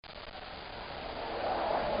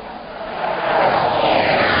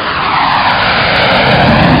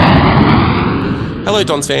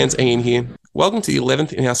Hello, Dons fans. Ian here. Welcome to the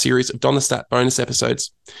 11th in our series of Don the Stat bonus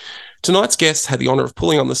episodes. Tonight's guest had the honour of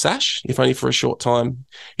pulling on the sash, if only for a short time.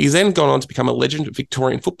 He's then gone on to become a legend of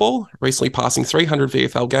Victorian football, recently passing 300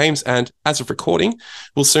 VFL games and, as of recording,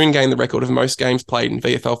 will soon gain the record of most games played in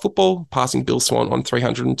VFL football, passing Bill Swan on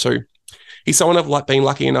 302. He's someone I've been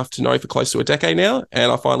lucky enough to know for close to a decade now,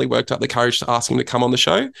 and I finally worked up the courage to ask him to come on the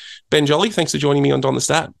show. Ben Jolley, thanks for joining me on Don the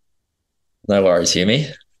Stat. No worries, hear me.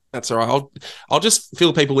 That's all right. I'll just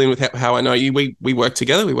fill people in with how I know you. We work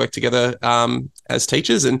together. We work together as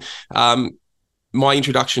teachers, and my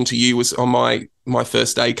introduction to you was on my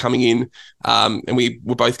first day coming in, and we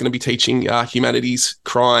were both going to be teaching humanities,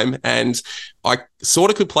 crime, and I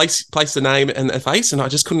sort of could place the name and the face, and I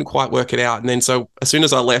just couldn't quite work it out. And then so as soon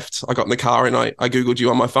as I left, I got in the car and I Googled you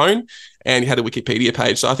on my phone, and you had a Wikipedia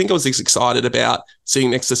page. So I think I was just excited about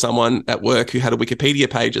sitting next to someone at work who had a Wikipedia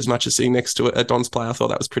page as much as sitting next to a Dons player. I thought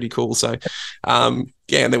that was pretty cool. So and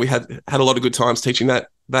then we had a lot of good times teaching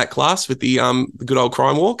that class with the good old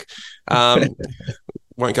crime walk.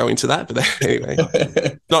 Won't go into that, but anyway,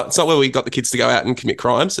 it's not where we got the kids to go out and commit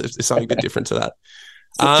crimes. There's something a bit different to that.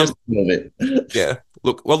 Just a little bit. Yeah.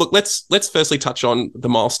 Look. Let's firstly touch on the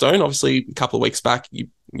milestone. Obviously, a couple of weeks back, you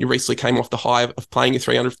recently came off the high of playing your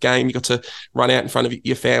 300th game. You got to run out in front of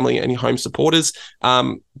your family and your home supporters.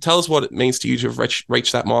 Tell us what it means to you to have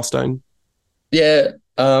reached that milestone. Yeah,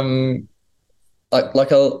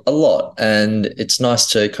 like a lot, and it's nice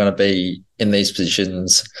to kind of be in these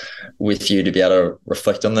positions with you to be able to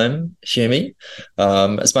reflect on them, hear me.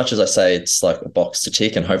 As much as I say it's like a box to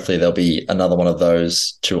tick, and hopefully there'll be another one of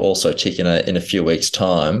those to also tick in a few weeks'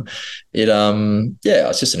 time.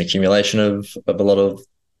 It's just an accumulation of a lot of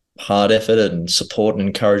hard effort and support and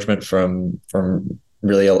encouragement from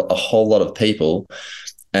really a whole lot of people.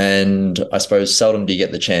 And I suppose seldom do you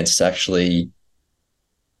get the chance to actually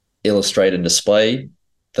illustrate and display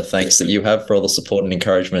the thanks that you have for all the support and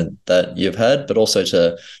encouragement that you've had, but also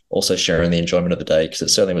to share in the enjoyment of the day, because it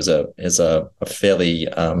certainly was a fairly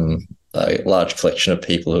large collection of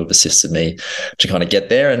people who have assisted me to kind of get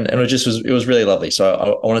there, and it was really lovely. So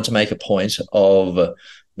I wanted to make a point of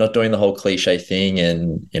not doing the whole cliche thing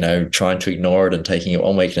and trying to ignore it and taking it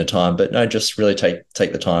 1 week at a time, but no, just really take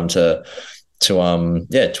the time to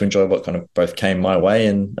enjoy what kind of both came my way,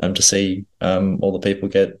 and to see all the people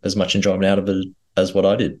get as much enjoyment out of it as what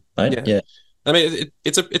I did, mate. Yeah. I mean,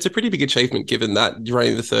 it's a pretty big achievement, given that you're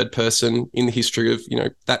only the third person in the history of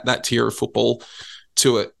that tier of football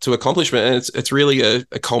to accomplishment, and it's really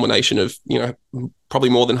a culmination of probably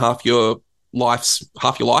more than half your life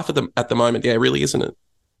at the moment. Yeah, really, isn't it?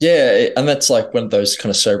 Yeah, and that's like one of those kind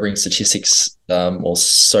of sobering statistics or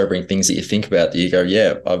sobering things that you think about, that you go,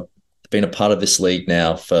 yeah, I've been a part of this league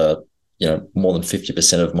now for more than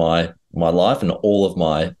 50% of my life and all of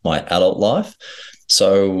my adult life.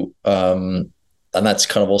 So and that's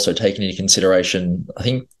kind of also taken into consideration. I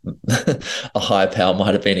think a higher power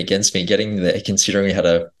might have been against me getting there, considering we had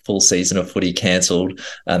a full season of footy cancelled,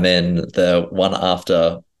 and then the one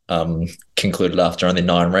after concluded after only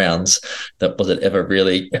 9 rounds. That wasn't ever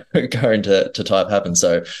really going to type happen.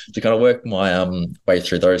 So to kind of work my way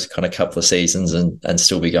through those kind of couple of seasons and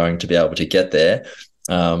still be going to be able to get there,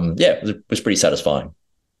 it was pretty satisfying.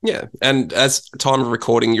 Yeah, and as time of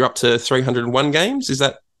recording, you're up to 301 games.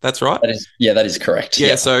 That's right? That is correct.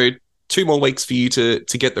 Yeah, so 2 more weeks for you to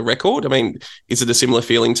get the record. I mean, is it a similar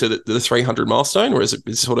feeling to the 300 milestone, or is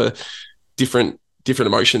it sort of different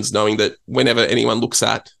emotions, knowing that whenever anyone looks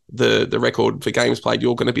at the record for games played,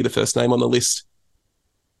 you're going to be the first name on the list?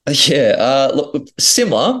 Yeah, look,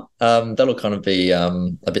 similar. That'll kind of be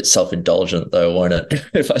a bit self-indulgent, though, won't it?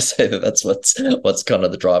 If I say that's what's kind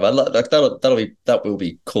of the drive. That will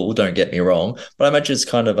be cool. Don't get me wrong, but I imagine it's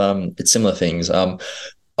kind of it's similar things.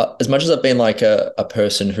 As much as I've been like a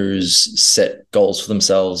person who's set goals for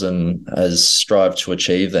themselves and has strived to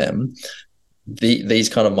achieve them, these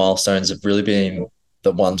kind of milestones have really been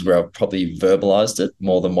the ones where I've probably verbalized it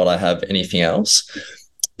more than what I have anything else,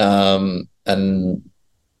 and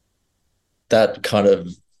that kind of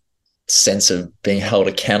sense of being held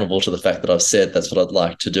accountable to the fact that I've said that's what I'd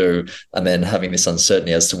like to do, and then having this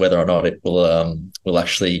uncertainty as to whether or not it will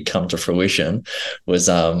actually come to fruition was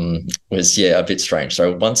a bit strange.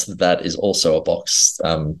 So once that is also a box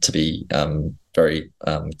to be very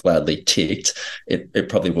gladly ticked, it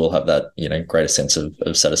probably will have that greater sense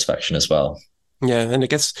of satisfaction as well. Yeah, and I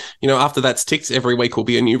guess after that's ticked, every week will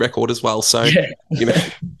be a new record as well. So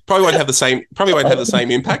probably won't have the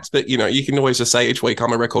same impact, but you can always just say each week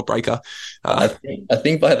I'm a record breaker. I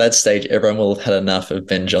think by that stage everyone will have had enough of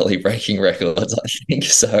Ben Jolley breaking records. I think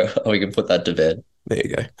so. We can put that to bed. There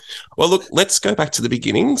you go. Well, look, let's go back to the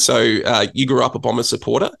beginning. So you grew up a Bomber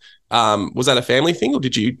supporter. Was that a family thing, or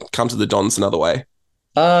did you come to the Dons another way?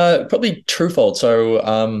 Probably twofold. So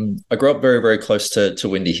I grew up very, very close to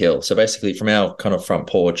Windy Hill. So basically from our kind of front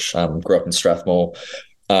porch, grew up in Strathmore.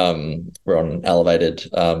 We're on an elevated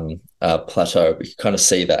plateau. We could kind of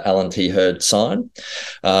see the Alan T. Hurd sign.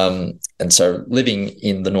 And so living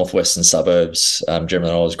in the northwestern suburbs,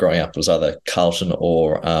 generally when I was growing up, was either Carlton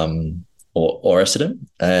or Essendon.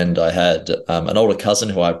 And I had an older cousin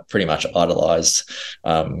who I pretty much idolized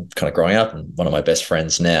kind of growing up, and one of my best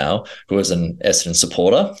friends now, who was an Essendon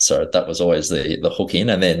supporter. So that was always the hook in.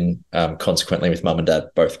 And then consequently with mum and dad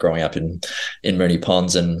both growing up in Moonee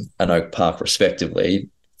Ponds and Oak Park respectively,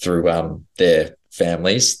 through their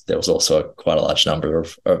families, there was also quite a large number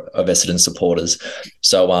of Essendon supporters.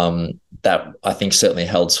 So that I think certainly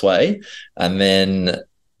held sway. And then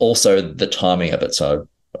also the timing of it. So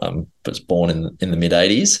was born in the mid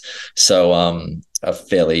 80s. So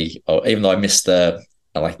even though I missed the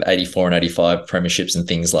 84 and 85 premierships and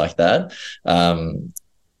things like that,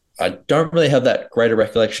 I don't really have that greater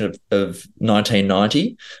recollection of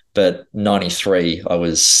 1990, but 93, I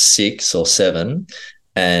was 6 or 7.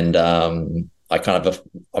 And I kind of,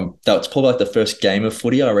 that was probably like the first game of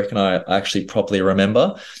footy I reckon I actually properly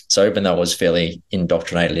remember. So even though I was fairly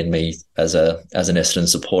indoctrinated in me as an Essendon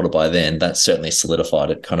supporter by then, that certainly solidified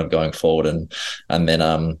it kind of going forward. And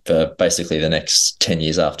then for basically the next 10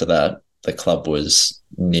 years after that, the club was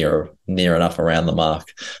near enough around the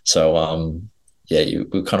mark. So we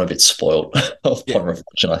were kind of a bit spoiled upon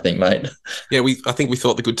reflection, I think, mate. Yeah, I think we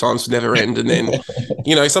thought the good times would never end, and then,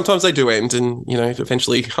 sometimes they do end, and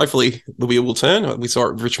eventually, hopefully, the wheel will turn. We saw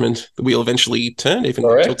at Richmond, the wheel eventually turned, even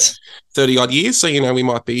though it took 30 odd years. So we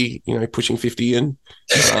might be pushing 50 and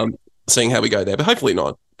seeing how we go there, but hopefully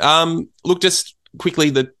not. Look, just quickly,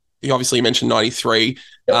 you obviously mentioned 93.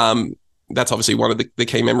 Yep. That's obviously one of the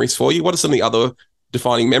key memories for you. What are some of the other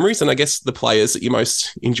defining memories, and I guess the players that you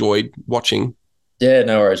most enjoyed watching? Yeah,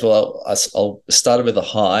 no worries. Well, I'll start with a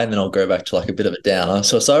high and then I'll go back to a bit of a downer.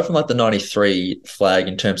 So aside from the 93 flag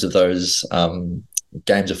in terms of those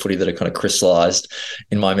games of footy that are kind of crystallized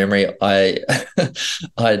in my memory, I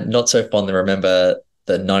not so fondly remember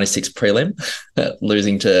the 96 prelim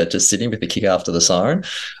losing to Sydney with the kick after the siren.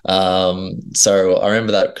 So I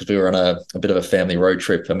remember that because we were on a bit of a family road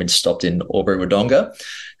trip and we'd stopped in Albury-Wodonga,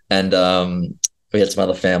 and we had some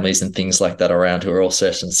other families and things like that around who were all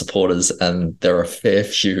Essendon supporters, and there were a fair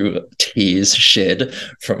few tears shed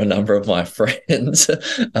from a number of my friends,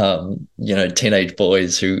 teenage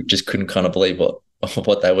boys who just couldn't kind of believe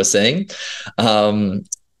what they were seeing. So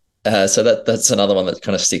that's another one that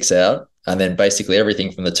kind of sticks out. And then basically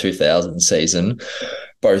everything from the 2000 season,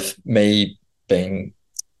 both me being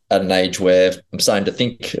at an age where I'm starting to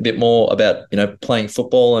think a bit more about, playing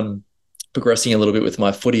football and progressing a little bit with my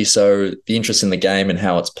footy. So the interest in the game and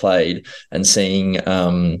how it's played, and seeing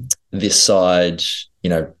this side,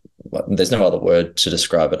 there's no other word to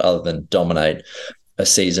describe it other than dominate a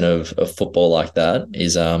season of football like that,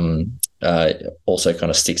 is also kind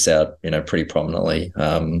of sticks out, pretty prominently.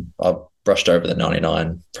 I've brushed over the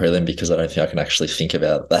 99 prelim because I don't think I can actually think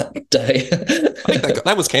about that day. I think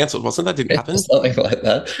that was cancelled, wasn't it? That didn't happen. Something like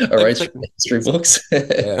that. Erased from history books.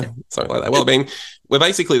 Yeah, something like that. Well, I mean, we're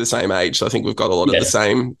basically the same age, so I think we've got a lot of the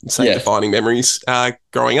same defining memories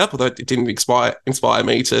growing up, although it didn't inspire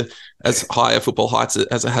me to as higher football heights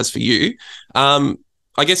as it has for you.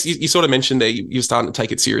 I guess you sort of mentioned there you're starting to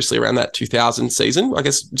take it seriously around that 2000 season. I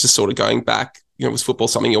guess just sort of going back, was football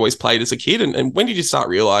something you always played as a kid? And when did you start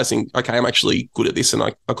realising, okay, I'm actually good at this and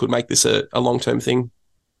I could make this a long-term thing?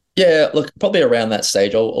 Yeah, look, probably around that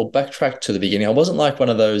stage. I'll backtrack to the beginning. I wasn't like one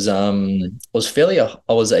of those. I was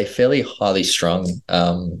a fairly highly strung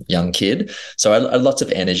young kid, so I had lots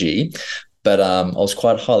of energy, but I was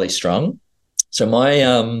quite highly strung. So my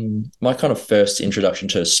kind of first introduction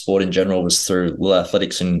to sport in general was through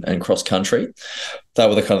athletics and cross country. That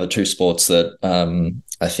were the kind of the two sports that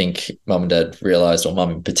I think mum and dad realised, or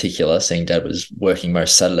mum in particular, seeing dad was working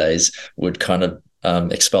most Saturdays, would kind of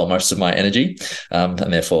expel most of my energy, and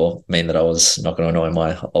therefore mean that I was not going to annoy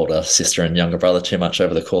my older sister and younger brother too much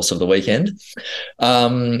over the course of the weekend.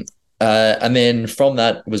 And then from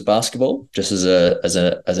that was basketball, just as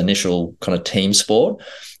an initial kind of team sport.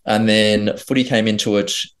 And then footy came into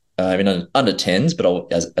it under 10s,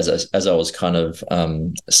 but as I was kind of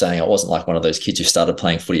saying, I wasn't like one of those kids who started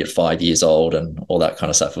playing footy at 5 years old and all that kind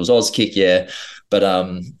of stuff. It was Oz kick, yeah. But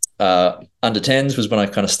under 10s was when I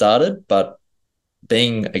kind of started. But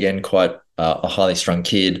being, again, quite a highly strung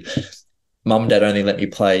kid, mum and dad only let me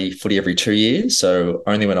play footy every 2 years. So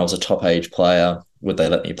only when I was a top age player would they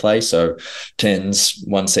let me play. So 10s,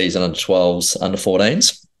 one season, under 12s, under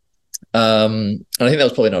 14s. And I think that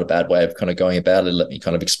was probably not a bad way of kind of going about it. Let me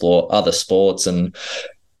kind of explore other sports and,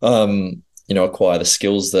 acquire the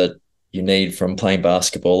skills that you need from playing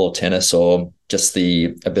basketball or tennis, or just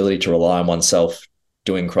the ability to rely on oneself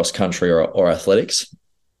doing cross country or athletics.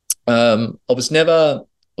 I was never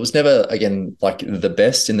again like the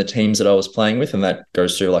best in the teams that I was playing with, and that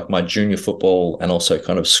goes through like my junior football and also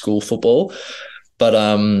kind of school football. But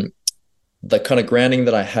the kind of grounding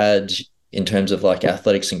that I had in terms of like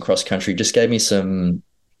athletics and cross country just gave me some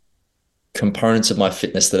components of my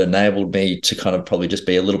fitness that enabled me to kind of probably just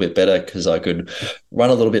be a little bit better, because I could run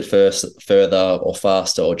a little bit further or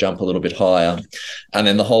faster or jump a little bit higher. And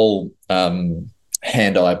then the whole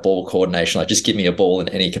hand-eye ball coordination, like just give me a ball in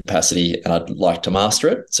any capacity and I'd like to master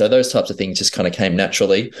it. So those types of things just kind of came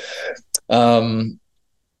naturally.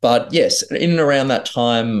 But yes, in and around that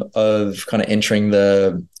time of kind of entering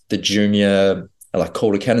the junior like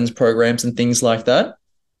Calder Cannons programs and things like that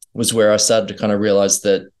was where I started to kind of realize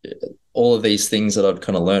that all of these things that I'd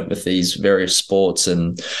kind of learnt with these various sports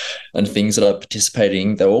and things that I'm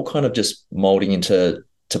participating, they're all kind of just molding into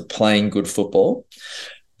playing good football.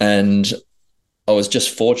 And I was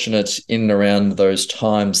just fortunate in and around those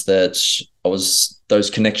times that those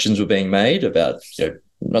connections were being made about,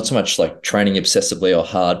 not so much like training obsessively or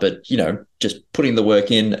hard, but, just putting the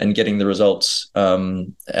work in and getting the results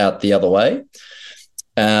out the other way.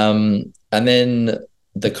 And then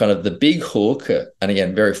the big hook, and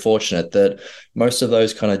again, very fortunate that most of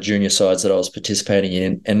those kind of junior sides that I was participating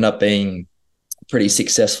in ended up being pretty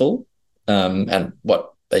successful. And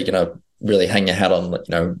what they're going to really hang your hat on,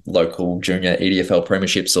 local junior EDFL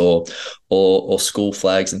premierships or school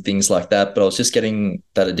flags and things like that. But I was just getting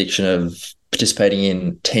that addiction of participating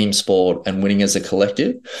in team sport and winning as a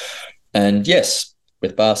collective. And yes,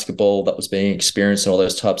 with basketball, that was being experienced and all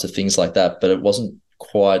those types of things like that. But it wasn't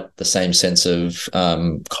quite the same sense of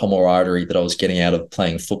camaraderie that I was getting out of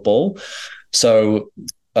playing football. So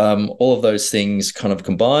all of those things kind of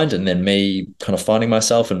combined, and then me kind of finding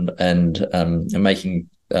myself and making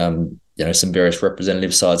some various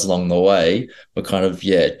representative sides along the way were kind of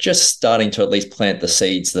just starting to at least plant the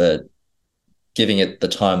seeds that, giving it the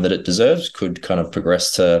time that it deserves, could kind of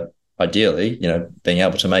progress to ideally being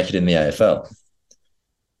able to make it in the AFL.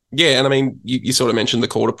 Yeah, and I mean, you sort of mentioned the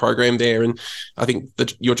Calder program there, and I think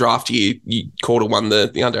that your draft year, Calder won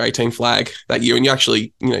the under-18 flag that year, and you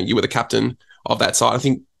actually, you were the captain of that side. I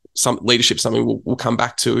think some leadership, something we'll come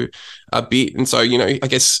back to a bit, and so I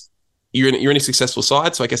guess you're in a successful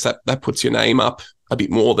side, so I guess that puts your name up a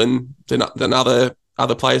bit more than other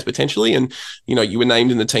players potentially, and you were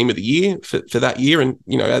named in the team of the year for that year, and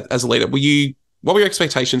as a leader, what were your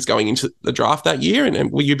expectations going into the draft that year,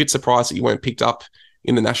 and were you a bit surprised that you weren't picked up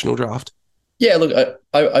in the national draft? Yeah, look,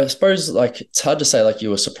 I suppose like it's hard to say like you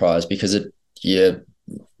were surprised, because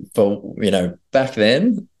back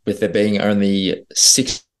then, with there being only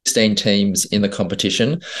 16 teams in the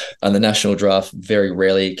competition and the national draft very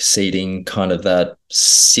rarely exceeding kind of that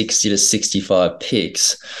 60 to 65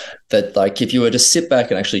 picks, that like if you were to sit back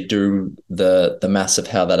and actually do the maths of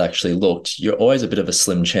how that actually looked, you're always a bit of a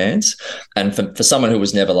slim chance. And for someone who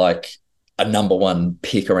was never like a number one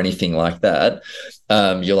pick or anything like that,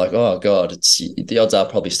 you're like, oh God, the odds are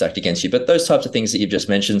probably stacked against you. But those types of things that you've just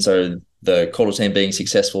mentioned, so the Calder team being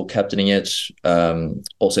successful, captaining it,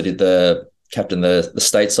 also did the captain the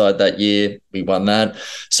state side that year, we won that.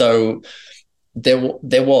 So there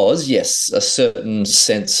was, yes, a certain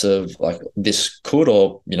sense of like this could,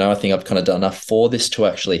 or I think I've kind of done enough for this to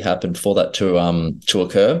actually happen, for that to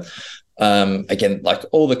occur. Again, like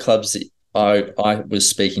all the clubs that I was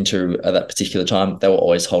speaking to at that particular time, they were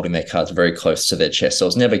always holding their cards very close to their chest. So I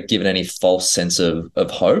was never given any false sense of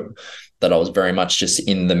hope, that I was very much just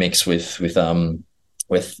in the mix with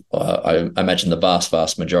I imagine the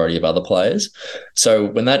vast majority of other players. So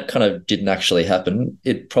when that kind of didn't actually happen,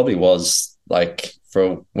 it probably was like,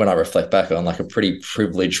 for when I reflect back on, like a pretty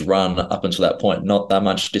privileged run up until that point, not that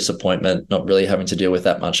much disappointment, not really having to deal with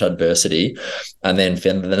that much adversity. And then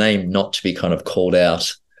for the name not to be kind of called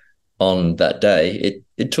out on that day,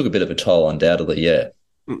 it took a bit of a toll, undoubtedly. Yeah.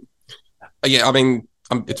 Yeah. I mean,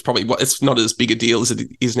 it's not as big a deal as it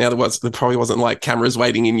is now. There probably wasn't like cameras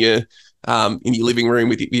waiting in your living room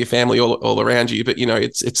with your family all around you. But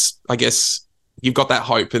it's I guess you've got that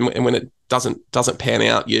hope, and when it doesn't pan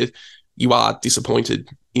out, you are disappointed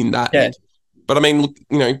in that. Yeah. But I mean, look,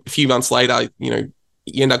 a few months later, you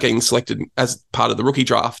end up getting selected as part of the rookie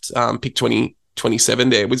draft, pick 27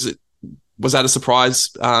 there. Was that a surprise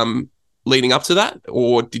leading up to that,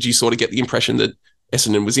 or did you sort of get the impression that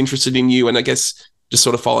Essendon was interested in you? And I guess just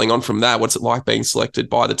sort of following on from that, what's it like being selected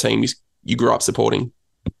by the team you grew up supporting?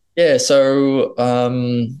 Yeah, so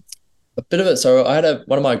a bit of it. So I had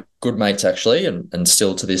one of my good mates actually, and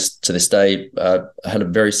still to this day, had a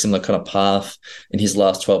very similar kind of path in his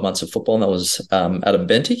last 12 months of football, and that was Adam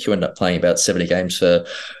Bentic, who ended up playing about 70 games for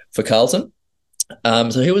Carlton.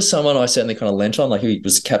 So he was someone I certainly kind of lent on. Like, he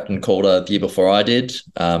was captain Calder the year before I did,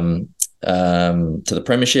 to the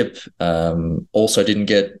Premiership. Also didn't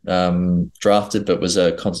get drafted, but was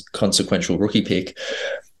a consequential rookie pick.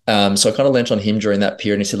 So I kind of lent on him during that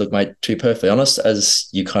period, and he said, look, mate, to be perfectly honest, as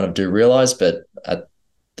you kind of do realise, but at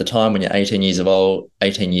the time when you're 18 years of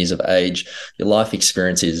age, your life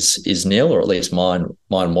experience is nil, or at least mine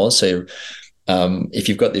was. So if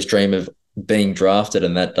you've got this dream of being drafted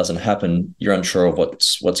and that doesn't happen, you're unsure of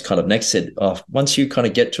what's kind of next. Said, once you kind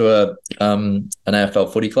of get to an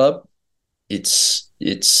AFL footy club, it's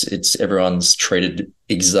everyone's treated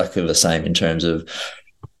exactly the same in terms of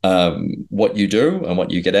what you do and what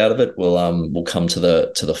you get out of it will come to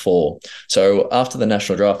the fore. So after the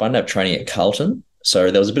national draft, I ended up training at Carlton.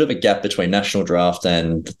 So there was a bit of a gap between national draft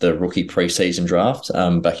and the rookie preseason draft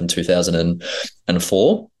back in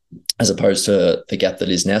 2004, as opposed to the gap that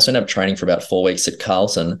is now. So I ended up training for about 4 weeks at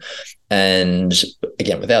Carlton. And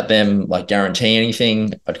again, without them like guaranteeing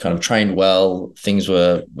anything, I'd kind of trained well. Things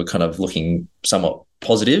were kind of looking somewhat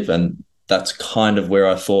positive, and that's kind of where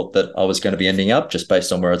I thought that I was going to be ending up, just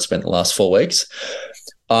based on where I'd spent the last 4 weeks.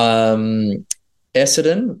 Essendon,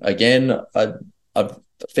 again, I've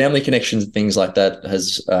family connections and things like that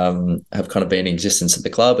have kind of been in existence at the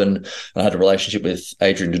club, and I had a relationship with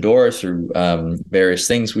Adrian Dodoro through various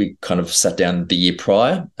things. We kind of sat down the year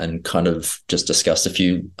prior and kind of just discussed a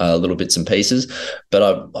few little bits and pieces,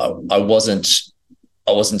 but I wasn't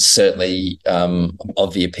certainly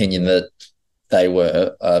of the opinion that they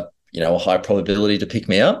were a high probability to pick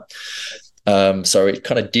me up. So it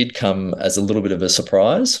kind of did come as a little bit of a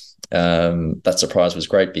surprise. That surprise was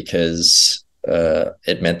great because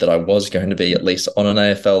it meant that I was going to be at least on an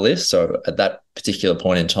AFL list. So at that particular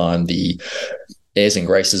point in time, the airs and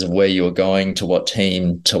graces of where you were going, to what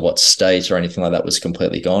team, to what state, or anything like that was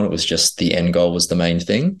completely gone. It was just the end goal was the main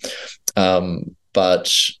thing.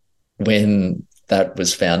 But when that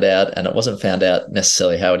was found out, and it wasn't found out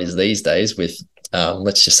necessarily how it is these days with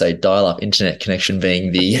let's just say dial-up internet connection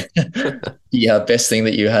being the best thing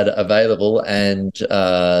that you had available, and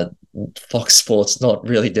Fox Sports not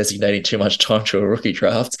really designating too much time to a rookie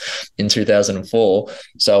draft in 2004.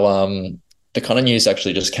 So the kind of news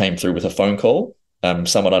actually just came through with a phone call,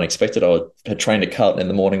 somewhat unexpected. I had trained at Carlton in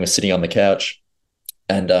the morning, was sitting on the couch,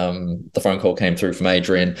 and the phone call came through from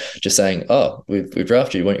Adrian just saying, we've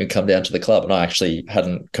drafted you, why don't you come down to the club? And I actually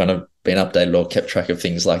hadn't kind of been updated or kept track of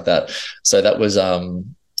things like that. So that was,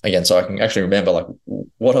 again, so I can actually remember like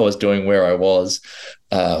what I was doing, where I was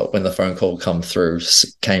when the phone call came through.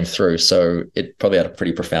 So it probably had a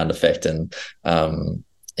pretty profound effect. And I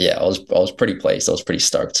was pretty pleased. I was pretty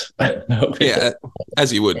stoked. Yeah,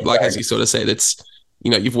 as you would, like, as you sort of said, it's,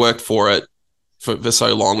 you've worked for it for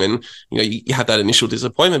so long, and you have that initial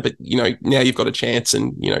disappointment, but now you've got a chance,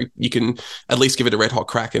 and you can at least give it a red hot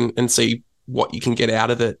crack and see what you can get out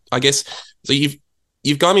of it, I guess. So you've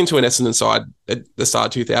gone into an Essendon side at the start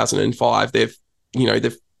of 2005. They've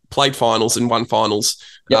played finals and won finals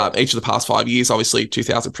each of the past 5 years. Obviously,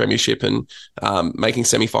 2000 Premiership and making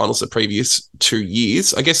semi-finals the previous 2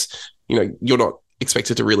 years. I guess you're not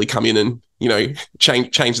expected to really come in and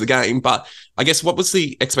change the game, but I guess what was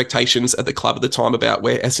the expectations at the club at the time about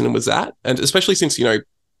where Essendon was at, and especially since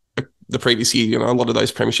the previous year, a lot of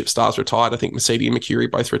those Premiership stars retired. I think Mercedes and Mercury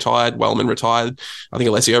both retired. Wellman retired. I think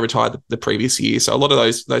Alessio retired the previous year. So a lot of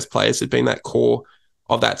those players had been that core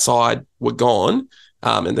of that side were gone,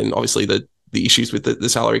 and then obviously the issues with the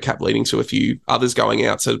salary cap leading to a few others going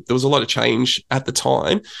out. So there was a lot of change at the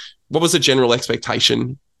time. What was the general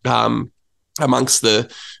expectation amongst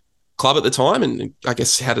the club at the time, and I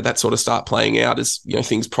guess how did that sort of start playing out as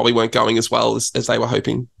things probably weren't going as well as they were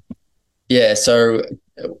hoping? Yeah, so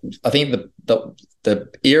I think the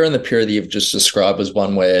era and the period that you've just described was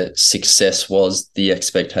one where success was the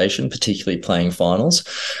expectation, particularly playing finals.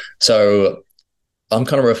 So I'm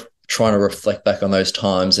kind of trying to reflect back on those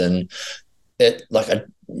times, and I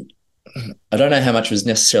don't know how much was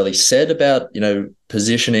necessarily said about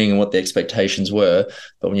positioning and what the expectations were,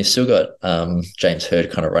 but when you still got James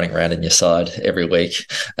Hird kind of running around in your side every week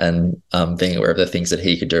and being aware of the things that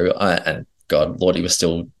he could do, and God, Lord, he was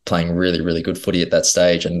still playing really, really good footy at that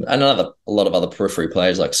stage, and a lot of other periphery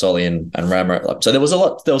players like Solly and Rammer. So there was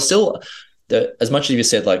as much as you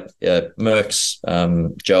said, like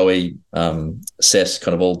Merckx, Joey, Seth,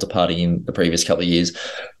 kind of all departing in the previous couple of years,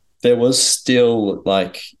 there was still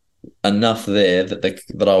like enough there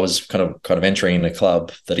that I was kind of entering a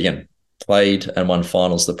club that, again, played and won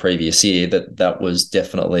finals the previous year. That was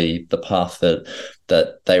definitely the path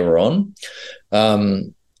that they were on.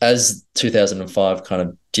 As 2005 kind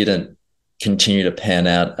of didn't continue to pan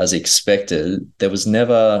out as expected, there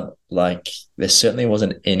certainly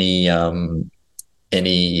wasn't any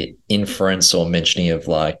inference or mentioning of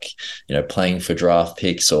like, playing for draft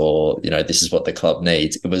picks or, this is what the club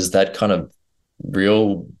needs. It was that kind of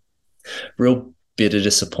real bit of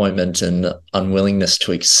disappointment and unwillingness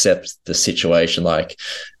to accept the situation. Like,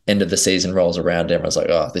 end of the season rolls around, everyone's like,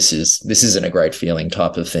 oh, this isn't a great feeling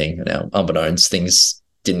type of thing. Now, unbeknownst, things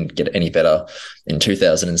didn't get any better in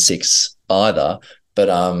 2006 either. But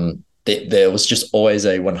there was just always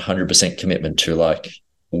a 100% commitment to like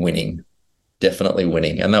winning, definitely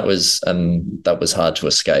winning. And that was hard to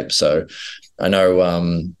escape. So I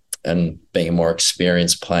know, and being a more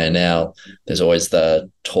experienced player now, there's always the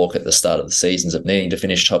talk at the start of the seasons of needing to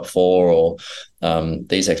finish top four or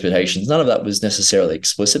these expectations. None of that was necessarily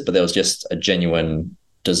explicit, but there was just a genuine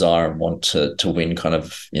desire and want to win kind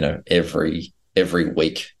of, every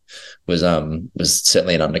week was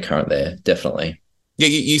certainly an undercurrent there, definitely. Yeah,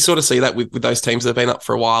 you sort of see that with those teams that have been up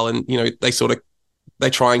for a while, and they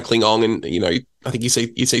try and cling on, and I think you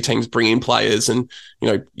see teams bring in players and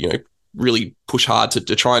really push hard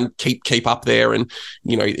to try and keep up there, and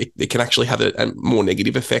it can actually have a more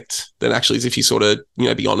negative effect than actually as if you sort of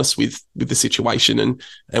be honest with the situation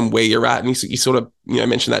and where you're at. And you sort of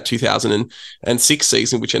mentioned that 2006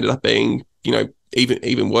 season, which ended up being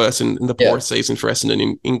even worse and the poorest season for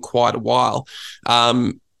Essendon in quite a while.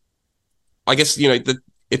 I guess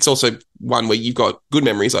it's also one where you've got good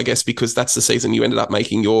memories, I guess, because that's the season you ended up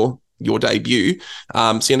making your debut.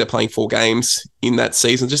 So you ended up playing 4 games in that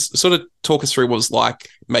season. Just sort of talk us through what it was like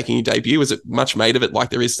making your debut. Was it much made of it like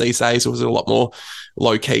there is these days, or was it a lot more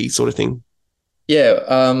low-key sort of thing? Yeah,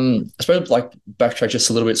 I suppose like backtrack just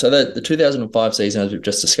a little bit. So the 2005 season, as we've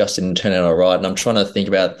just discussed, didn't turn out all right. And I'm trying to think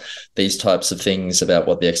about these types of things, about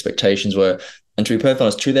what the expectations were. And to be perfectly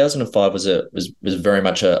honest, 2005 was very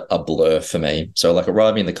much a blur for me. So like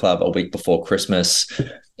arriving in the club a week before Christmas,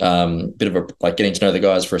 bit of like getting to know the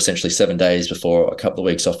guys for essentially 7 days before a couple of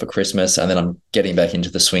weeks off for Christmas. And then I'm getting back into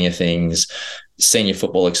the swing of things, senior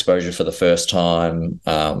football exposure for the first time.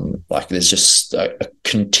 Like there's just a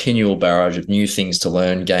continual barrage of new things to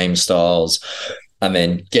learn, game styles, and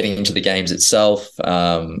then getting into the games itself.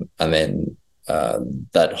 And then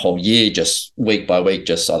that whole year, just week by week,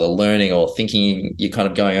 just either learning or thinking you're kind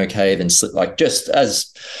of going okay, then like just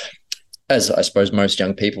as I suppose most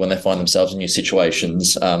young people when they find themselves in new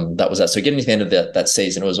situations, that was that. So getting to the end of that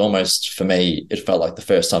season, it was almost, for me, it felt like the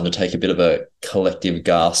first time to take a bit of a collective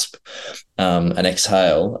gasp, and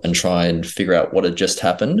exhale and try and figure out what had just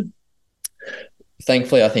happened.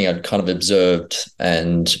 Thankfully, I think I'd kind of observed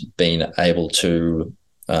and been able to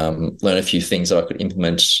learn a few things that I could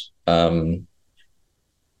implement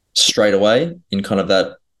straight away in kind of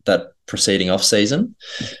that preceding off season.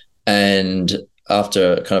 And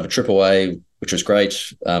after kind of a trip away, which was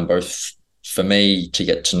great, both for me to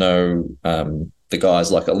get to know the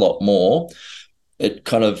guys like a lot more, it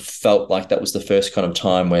kind of felt like that was the first kind of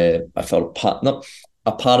time where I felt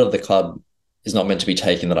a part of the club is not meant to be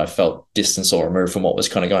taken, that I felt distance or removed from what was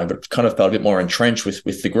kind of going, but kind of felt a bit more entrenched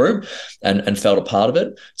with the group and felt a part of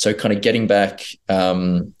it. So kind of getting back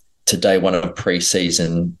to day one of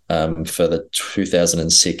pre-season for the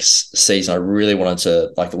 2006 season, I really wanted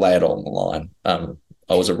to like lay it all on the line.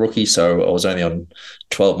 I was a rookie, so I was only on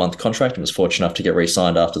 12-month contract and was fortunate enough to get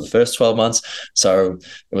re-signed after the first 12 months. So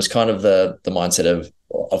it was kind of the mindset of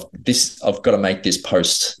this, I've got to make this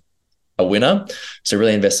post a winner. So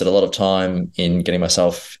really invested a lot of time in getting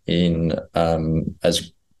myself in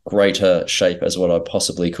as greater shape as what I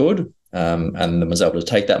possibly could, and then was able to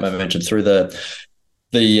take that momentum through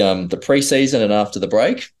the pre-season and after the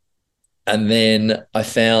break. And then I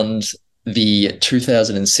found the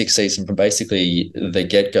 2006 season from basically the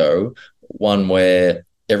get-go one where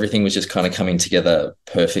everything was just kind of coming together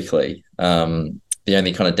perfectly. The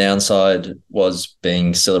only kind of downside was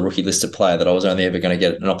being still a rookie listed player, that I was only ever going to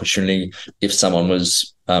get an opportunity if someone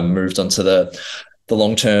was moved onto the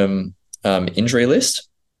long-term injury list.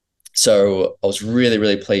 So I was really,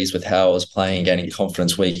 really pleased with how I was playing, gaining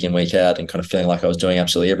confidence week in, week out, and kind of feeling like I was doing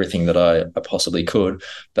absolutely everything that I possibly could.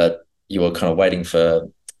 But you were kind of waiting for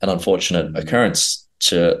an unfortunate occurrence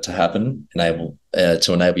to happen,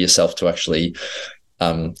 to enable yourself to actually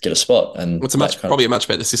get a spot. And It's probably a much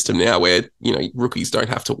better system now where, rookies don't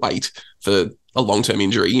have to wait for a long-term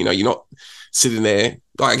injury. You're not sitting there.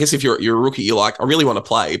 I guess if you're a rookie, you're like, I really want to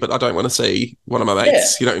play, but I don't want to see one of my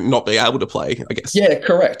mates, not be able to play, I guess. Yeah,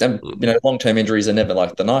 correct. And, long-term injuries are never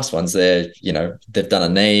like the nice ones. They're, they've done a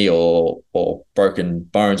knee or broken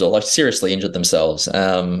bones or like seriously injured themselves.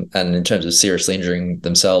 And in terms of seriously injuring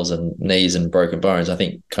themselves and knees and broken bones, I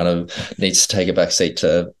think kind of needs to take a back seat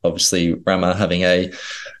to obviously Rama having a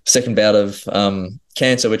second bout of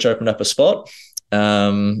cancer, which opened up a spot.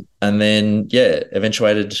 And then,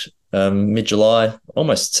 eventuated mid-July,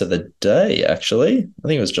 almost to the day, actually. I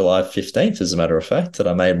think it was July 15th, as a matter of fact, that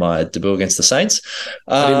I made my debut against the Saints.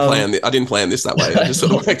 I didn't plan this that way. I just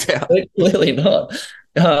sort of worked out. Clearly not.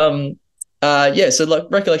 So like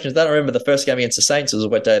recollections of that, I remember the first game against the Saints, it was a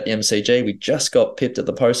wet day at the MCG. We just got pipped at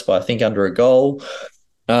the post by, I think, under a goal.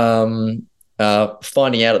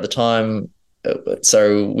 Finding out at the time,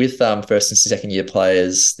 so with first and second year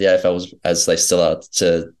players, the AFL was, as they still are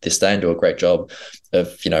to this day, and do a great job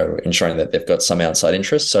of ensuring that they've got some outside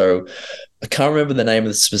interest. So I can't remember the name of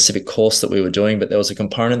the specific course that we were doing, but there was a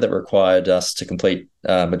component that required us to complete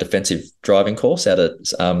a defensive driving course out at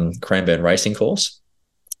Cranbourne race course,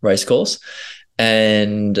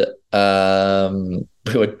 and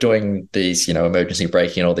we were doing these, emergency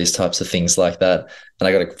braking and all these types of things like that. And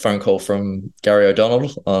I got a phone call from Gary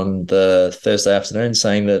O'Donnell on the Thursday afternoon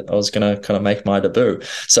saying that I was going to kind of make my debut.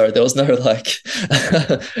 So there was no like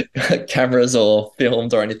cameras or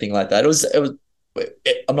filmed or anything like that.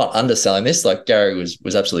 I'm not underselling this. Like Gary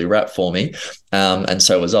was absolutely wrapped for me, and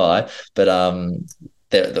so was I. But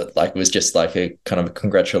it was just like a kind of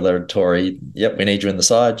congratulatory. Yep, we need you in the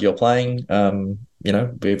side. You're playing.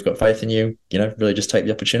 We've got faith in you. Really just take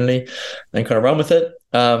the opportunity and kind of run with it.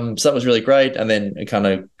 So that was really great. And then it kind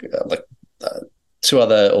of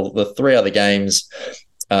the three other games.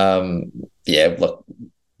 The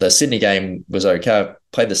Sydney game was okay.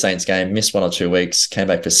 Played the Saints game, missed 1 or 2 weeks, came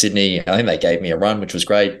back for Sydney. I think they gave me a run, which was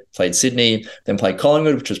great. Played Sydney, then played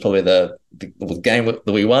Collingwood, which was probably the game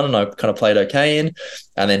that we won, and I kind of played okay in,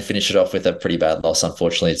 and then finished it off with a pretty bad loss,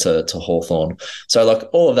 unfortunately, to Hawthorn. So like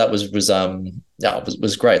all of that was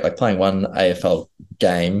great. Like playing one AFL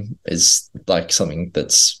game is like something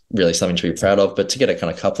that's really something to be proud of. But to get a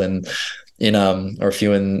kind of couple in or a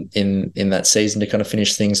few in that season to kind of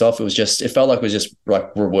finish things off, it felt like it was just like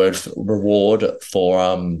reward for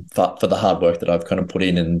the hard work that I've kind of put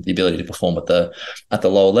in and the ability to perform at the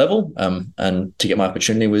lower level, and to get my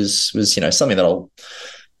opportunity was something that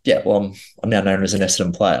I'm now known as an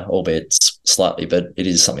Essendon player, albeit slightly, but it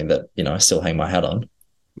is something that I still hang my hat on.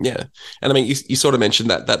 Yeah, and I mean you sort of mentioned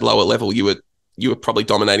that lower level you were probably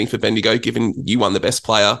dominating for Bendigo, given you won the best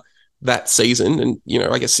player that season, and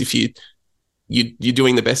I guess if you're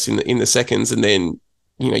doing the best in the seconds, and then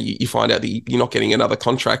you find out that you're not getting another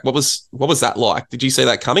contract. What was that like? Did you see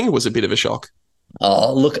that coming, or was it a bit of a shock?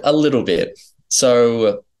 Oh, look, a little bit.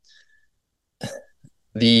 So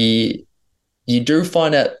you do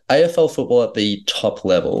find out AFL football at the top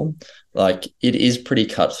level, like it is pretty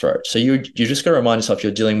cutthroat. So you just got to remind yourself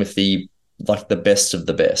you're dealing with the best of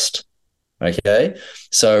the best. Okay,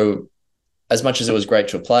 so as much as it was great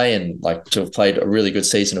to play and like to have played a really good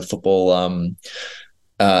season of football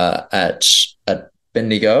at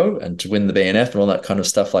Bendigo and to win the BNF and all that kind of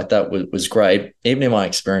stuff like that was great. Even in my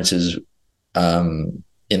experiences in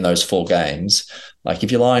those 4 games, like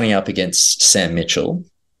if you're lining up against Sam Mitchell,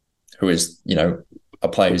 who is, a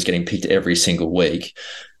player who's getting picked every single week,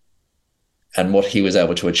 and what he was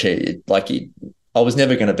able to achieve, I was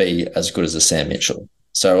never going to be as good as a Sam Mitchell.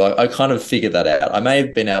 So I kind of figured that out. I may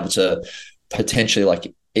have been able to potentially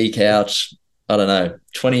like eke out, I don't know,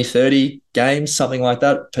 20, 30 games, something like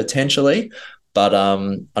that, potentially. But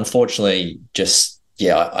unfortunately,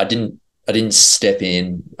 I didn't step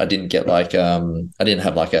in. I didn't get I didn't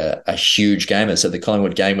have like a huge game. And so the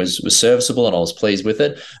Collingwood game was serviceable and I was pleased with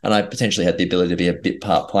it. And I potentially had the ability to be a bit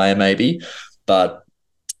part player maybe, but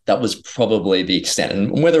that was probably the extent.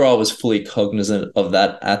 And whether I was fully cognizant of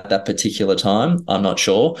that at that particular time, I'm not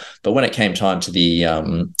sure. But when it came time to the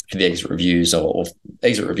exit reviews, or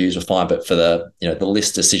exit reviews were fine, but for the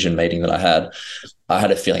list decision meeting that I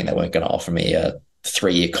had a feeling they weren't going to offer me a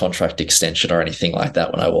 3-year contract extension or anything like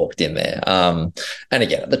that when I walked in there. And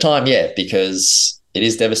again, at the time, because it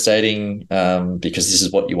is devastating, because this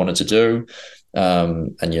is what you wanted to do.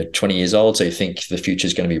 And you're 20 years old, so you think the future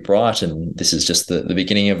is going to be bright, and this is just the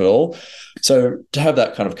beginning of it all. So to have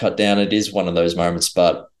that kind of cut down, it is one of those moments,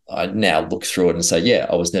 but I now look through it and say,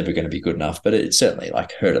 I was never going to be good enough, but it certainly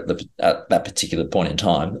hurt at that particular point in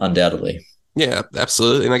time, undoubtedly. Yeah,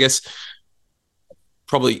 absolutely. And I guess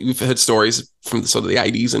probably we've heard stories from sort of the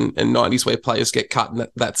 80s and 90s where players get cut and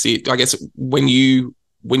that's it. I guess when you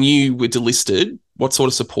were delisted, what sort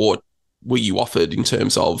of support were you offered in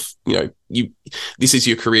terms of, this is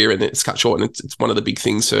your career and it's cut short, and it's one of the big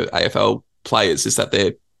things for AFL players is that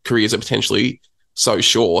their careers are potentially so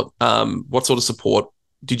short. What sort of support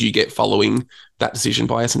did you get following that decision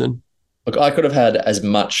by Essendon? Look, I could have had as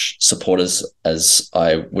much support as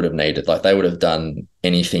I would have needed. Like, they would have done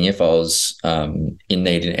anything if I was in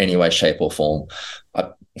need in any way, shape, or form.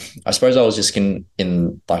 I suppose I was just in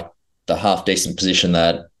like the half decent position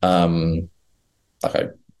that I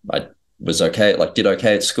was okay, like did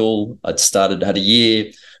okay at school. Had a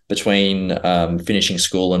year between finishing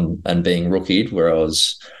school and being rookied, where I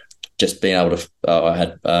was just being able to.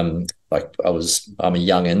 I'm a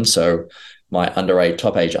youngin, so my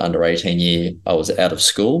top age under 18 year, I was out of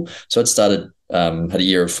school. So I'd started, had a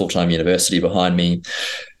year of full-time university behind me,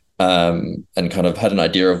 and kind of had an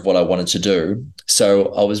idea of what I wanted to do.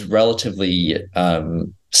 So I was relatively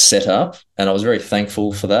set up, and I was very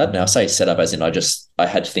thankful for that. Now, I say set up as in I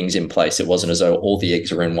had things in place. It wasn't as though all the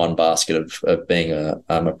eggs were in one basket of being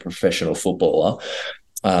a professional footballer.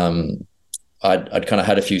 I'd kind of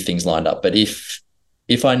had a few things lined up, but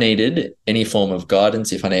if I needed any form of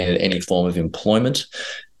guidance, if I needed any form of employment,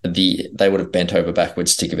 they would have bent over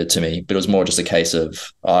backwards to give it to me. But it was more just a case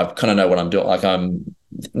of, I kind of know what I'm doing. Like, I'm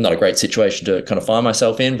not a great situation to kind of find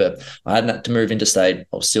myself in, but I hadn't had to move interstate.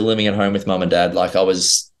 I was still living at home with mum and dad. Like, I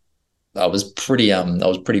was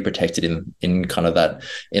pretty protected in kind of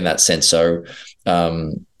that sense. So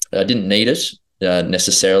I didn't need it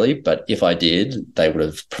necessarily, but if I did, they would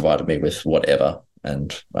have provided me with whatever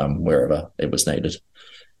and wherever it was needed.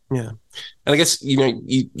 Yeah. And I guess,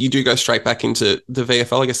 you do go straight back into the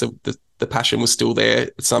VFL. I guess the passion was still there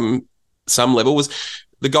at some level. Was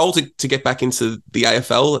the goal to get back into the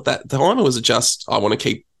AFL at that time, or was it just, I want to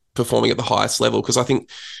keep performing at the highest level? Because I think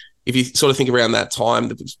if you sort of think around that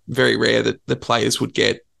time, it was very rare that the players would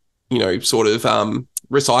get, sort of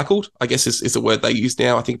recycled, I guess is the word they use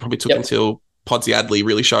now. I think it probably took until Podsy Adley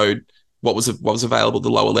really showed what was available at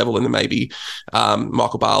the lower level, and then maybe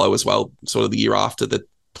Michael Barlow as well, sort of the year after that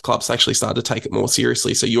clubs actually started to take it more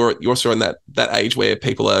seriously. So you're sort of in that age where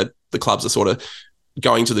the clubs are sort of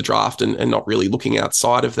going to the draft and not really looking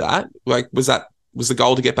outside of that. Like, was the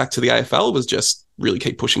goal to get back to the AFL, or was just really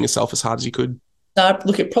keep pushing yourself as hard as you could?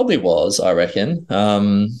 Look, it probably was, I reckon.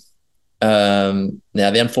 Now,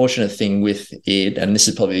 the unfortunate thing with it, and this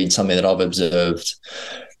is probably something that I've observed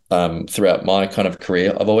throughout my kind of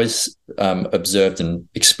career, I've always observed and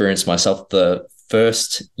experienced myself the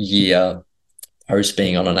first year post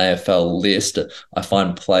being on an AFL list, I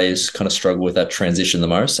find players kind of struggle with that transition the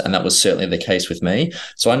most, and that was certainly the case with me.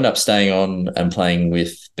 So I ended up staying on and playing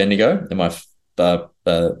with Bendigo in my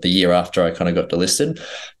the year after I kind of got delisted.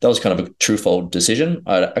 That was kind of a twofold decision.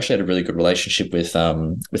 I actually had a really good relationship with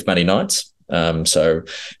Matty Knights. So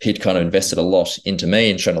he'd kind of invested a lot into me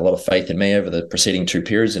and shown a lot of faith in me over the preceding two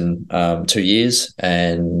periods in 2 years.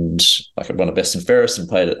 And I won a best and fairest and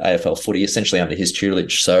played at AFL footy essentially under his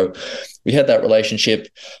tutelage. So we had that relationship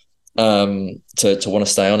to want to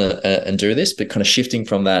stay on and do this, but kind of shifting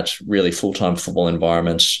from that really full-time football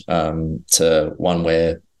environment to one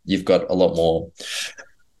where you've got a lot more,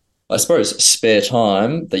 I suppose, spare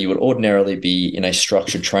time that you would ordinarily be in a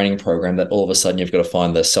structured training program, that all of a sudden you've got to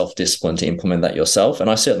find the self-discipline to implement that yourself. And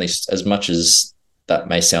I certainly, as much as that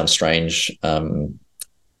may sound strange,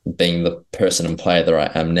 being the person and player that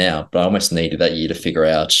I am now, but I almost needed that year to figure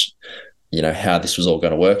out, how this was all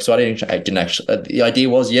going to work. So I didn't actually, the idea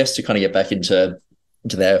was, yes, to kind of get back into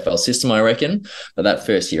the AFL system, I reckon. But that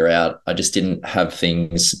first year out, I just didn't have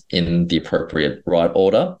things in the appropriate right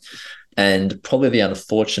order. And probably the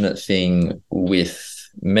unfortunate thing with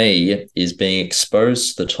me is being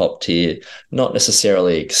exposed to the top tier, not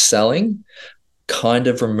necessarily excelling, kind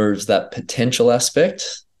of removes that potential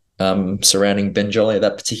aspect surrounding Ben Jolley at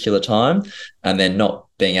that particular time, and then not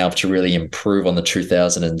being able to really improve on the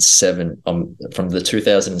 2007, from the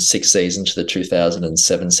 2006 season to the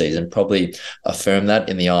 2007 season, probably affirm that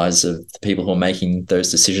in the eyes of the people who are making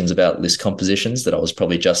those decisions about list compositions, that I was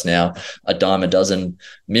probably just now a dime a dozen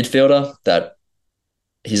midfielder, that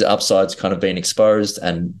his upside's kind of been exposed,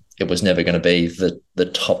 and it was never going to be the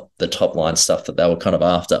top line stuff that they were kind of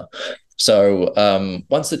after. So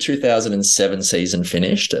once the 2007 season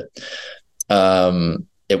finished,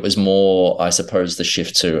 it was more, I suppose, the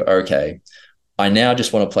shift to, okay, I now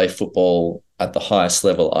just want to play football at the highest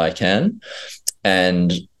level I can.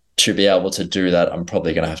 And to be able to do that, I'm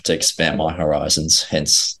probably going to have to expand my horizons.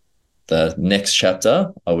 Hence, the next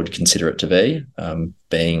chapter, I would consider it to be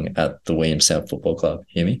being at the Williamstown Football Club.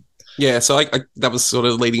 Hear me? Yeah, so that was sort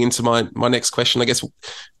of leading into my next question. I guess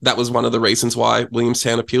that was one of the reasons why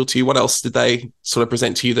Williamstown appealed to you. What else did they sort of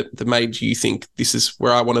present to you that made you think this is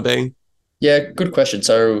where I want to be? Yeah, good question.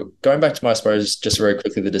 So going back to my, I suppose, just very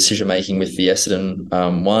quickly, the decision making with the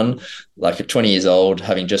Essendon one, like at 20 years old,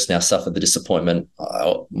 having just now suffered the disappointment,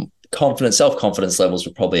 self-confidence levels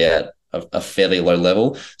were probably at a fairly low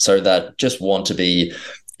level. So that just want to be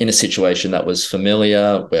in a situation that was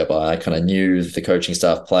familiar, whereby I kind of knew the coaching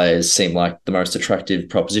staff, players seemed like the most attractive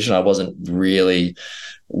proposition. I wasn't really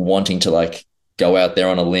wanting to like go out there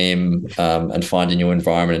on a limb and find a new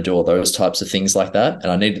environment and do all those types of things like that.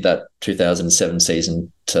 And I needed that 2007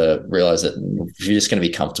 season to realize that if you're just going to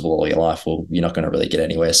be comfortable all your life, well, you're not going to really get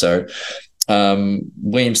anywhere. So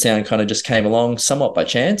Williamstown kind of just came along somewhat by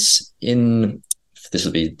chance. This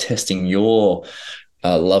will be testing your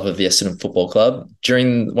love of the Essendon Football Club.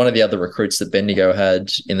 During one of the other recruits that Bendigo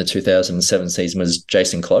had in the 2007 season was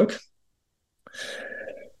Jason Cloak.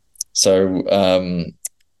 So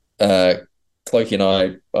Clokey and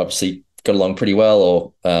I obviously got along pretty well,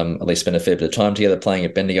 or at least spent a fair bit of time together playing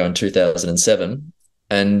at Bendigo in 2007.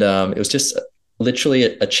 And it was just literally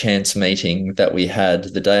a chance meeting that we had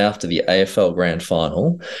the day after the AFL Grand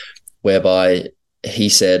Final, whereby he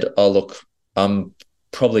said, "Oh, look, I'm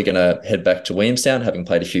probably going to head back to Williamstown, having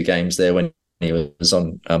played a few games there when he was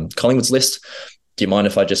on Collingwood's list. Do you mind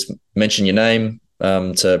if I just mention your name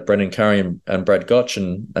to Brendan Curry and Brad Gotch,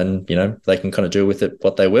 and they can kind of do with it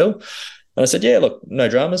what they will?" And I said, "Yeah, look, no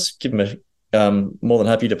dramas. Give them more than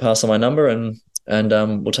happy to pass on my number, and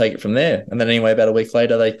we'll take it from there." And then anyway, about a week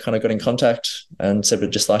later, they kind of got in contact and said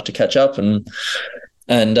we'd just like to catch up and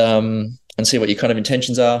see what your kind of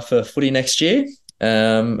intentions are for footy next year.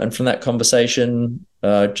 And from that conversation,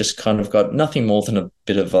 just kind of got nothing more than a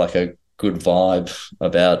bit of like a good vibe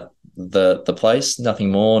about the place,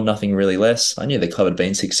 nothing more, nothing really less. I knew the club had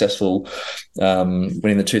been successful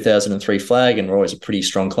winning the 2003 flag, and were always a pretty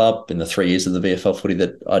strong club in the 3 years of the VFL footy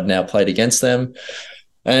that I'd now played against them.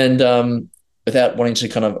 And without wanting to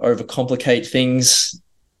kind of overcomplicate things,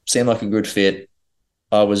 seemed like a good fit.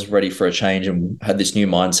 I was ready for a change and had this new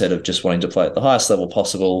mindset of just wanting to play at the highest level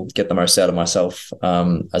possible, get the most out of myself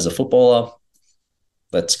as a footballer.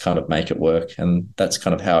 Let's kind of make it work. And that's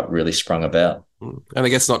kind of how it really sprung about. And I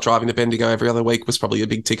guess not driving to Bendigo every other week was probably a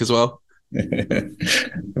big tick as well.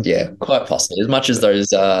 Yeah, quite possibly. As much as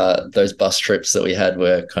those bus trips that we had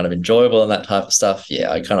were kind of enjoyable and that type of stuff,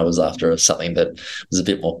 yeah, I kind of was after something that was a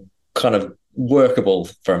bit more kind of workable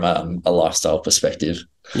from a lifestyle perspective.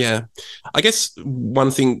 Yeah. I guess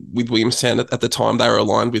one thing with Williamstown at the time, they were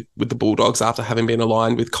aligned with the Bulldogs after having been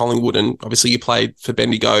aligned with Collingwood. And obviously you played for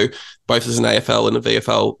Bendigo, both as an AFL and a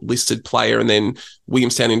VFL listed player. And then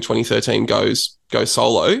Williamstown in 2013 goes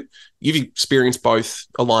solo. You've experienced both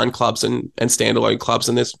aligned clubs and standalone clubs,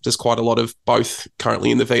 and there's quite a lot of both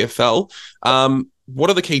currently in the VFL. What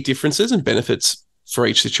are the key differences and benefits for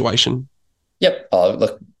each situation? Yep.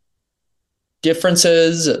 Look,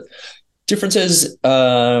 differences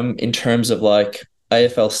in terms of like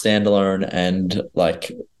AFL standalone and like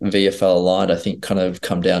VFL aligned, I think kind of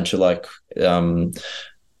come down to like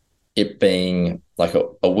it being like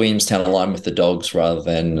a Williamstown alignment with the Dogs rather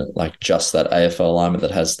than like just that AFL alignment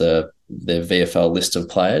that has the VFL list of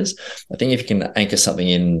players. I think if you can anchor something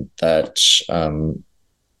in that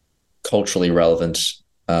culturally relevant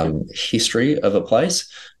history of a place,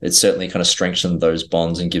 it certainly kind of strengthens those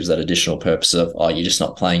bonds and gives that additional purpose of, you're just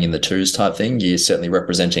not playing in the twos type thing. You're certainly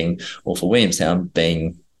representing, or for Williamstown,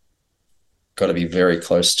 being got to be very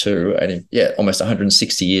close to, and almost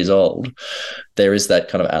 160 years old. There is that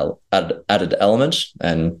kind of added element,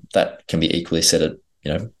 and that can be equally said at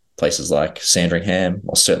places like Sandringham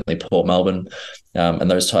or certainly Port Melbourne,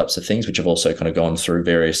 and those types of things, which have also kind of gone through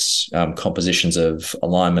various compositions of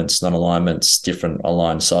alignments, non-alignments, different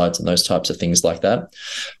aligned sides, and those types of things like that.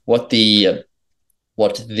 What the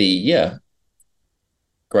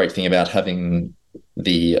great thing about having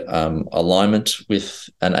the alignment with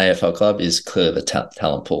an AFL club is clearly the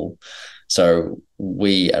talent pool. So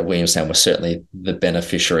we at Williamstown were certainly the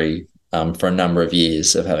beneficiary for a number of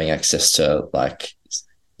years of having access to like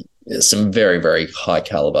some very, very high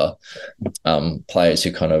caliber players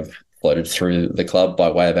who kind of floated through the club by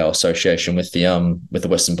way of our association with the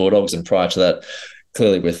Western Bulldogs. And prior to that,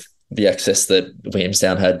 clearly with the access that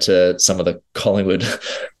Williamstown had to some of the Collingwood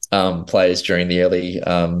players during the early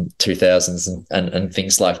 2000s and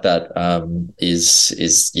things like that,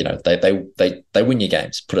 they win your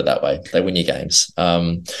games, put it that way. They win your games.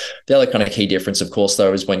 The other kind of key difference, of course,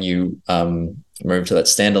 though, is when you move to that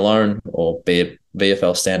standalone, or be it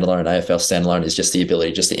VFL standalone, AFL standalone, is just the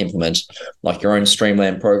ability just to implement like your own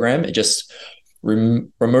streamlined program.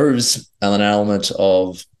 removes an element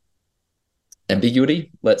of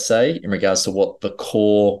ambiguity, let's say, in regards to what the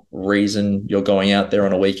core reason you're going out there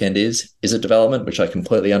on a weekend is. Is it development, which I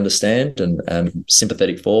completely understand and am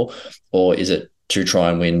sympathetic for, or is it to try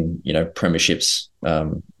and win, premierships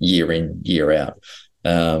year in, year out?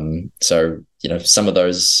 So, some of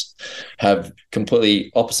those have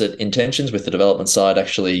completely opposite intentions, with the development side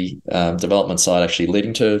actually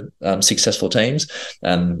leading to successful teams,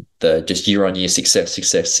 and the just year-on-year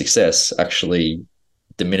success actually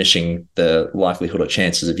diminishing the likelihood or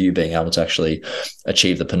chances of you being able to actually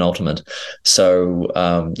achieve the penultimate. So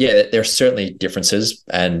there are certainly differences,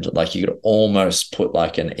 and like you could almost put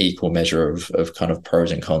like an equal measure of kind of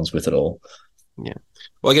pros and cons with it all. Yeah.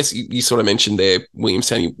 Well, I guess you sort of mentioned there,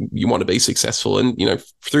 Williamstown, you want to be successful. And,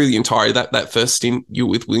 through the entire, that first stint you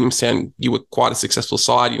were with Williamstown, you were quite a successful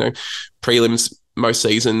side, prelims most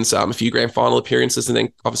seasons, a few grand final appearances, and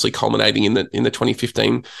then obviously culminating in the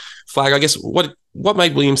 2015 flag. I guess what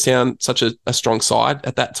made Williamstown such a strong side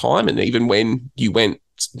at that time, and even when you went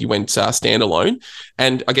standalone?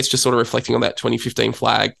 And I guess just sort of reflecting on that 2015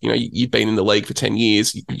 flag, you'd been in the league for 10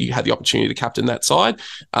 years. You had the opportunity to captain that side.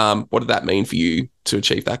 What did that mean for you to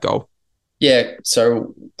achieve that goal? Yeah.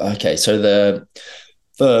 So the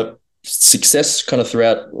success kind of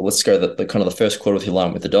throughout, let's go the kind of the first quarter of the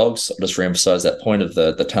alignment with the Dogs. I'll just reemphasize that point of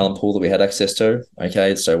the talent pool that we had access to.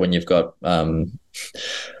 Okay. So when you've got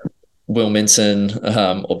Will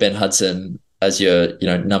Minson or Ben Hudson as your,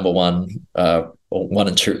 number one or 1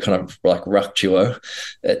 and 2 kind of like ruck duo,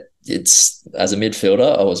 it's as a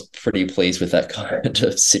midfielder, I was pretty pleased with that kind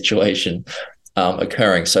of situation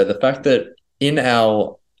occurring. So the fact that in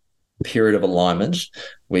our period of alignment,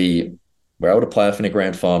 we were able to play off in a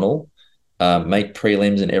grand final, make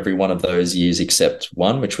prelims in every one of those years except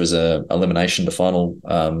one, which was a elimination to final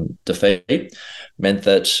defeat, meant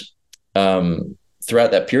that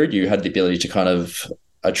throughout that period, you had the ability to kind of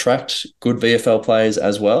attract good VFL players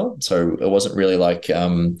as well. So it wasn't really like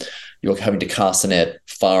you're having to cast a net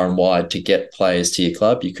far and wide to get players to your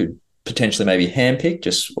club. You could potentially maybe handpick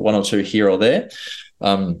just 1 or 2 here or there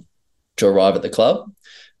to arrive at the club.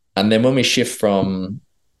 And then when we shift from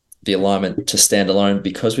the alignment to standalone,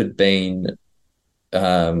 because we'd been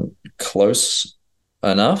close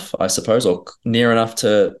enough, I suppose, or near enough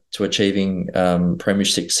to achieving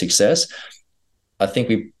premiership success, I think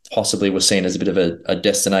we possibly were seen as a bit of a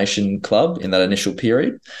destination club in that initial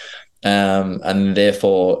period. And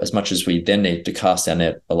therefore, as much as we then needed to cast our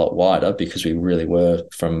net a lot wider, because we really were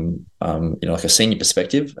from, like a senior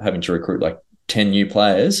perspective, having to recruit like 10 new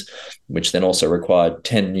players, which then also required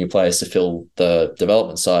 10 new players to fill the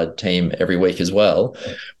development side team every week as well.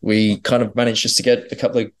 We kind of managed just to get a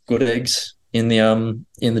couple of good eggs in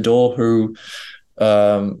the door who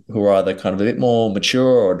were either kind of a bit more mature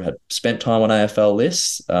or had spent time on AFL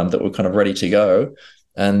lists that were kind of ready to go.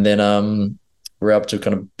 And then we're able to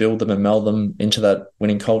kind of build them and meld them into that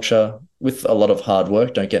winning culture with a lot of hard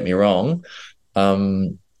work, don't get me wrong,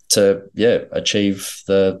 to achieve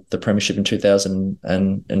the premiership in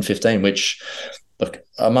 2015, which, look,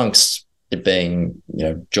 amongst it being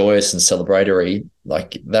joyous and celebratory,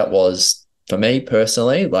 like that was for me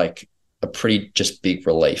personally like a pretty just big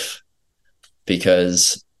relief,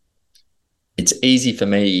 because it's easy for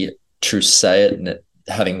me to say it and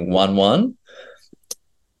having won one.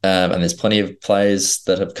 And there's plenty of players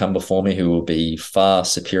that have come before me who will be far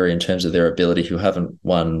superior in terms of their ability, who haven't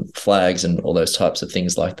won flags and all those types of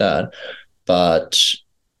things like that. But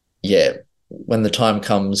yeah, when the time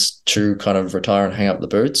comes to kind of retire and hang up the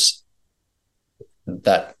boots,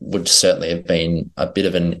 that would certainly have been a bit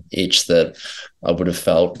of an itch that I would have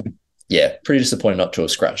felt, pretty disappointed not to have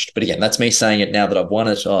scratched. But again, that's me saying it now that I've won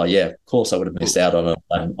it. Oh yeah, of course I would have missed out on it.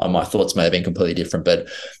 And my thoughts may have been completely different, but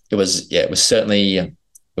it was certainly a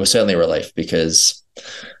relief, because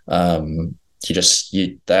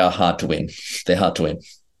they are hard to win. They're hard to win.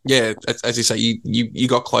 Yeah, as you say, you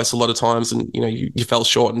got close a lot of times, and you fell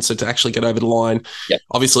short, and so to actually get over the line,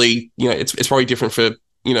 obviously, it's probably different for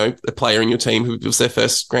a player in your team who was their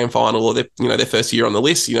first grand final or their first year on the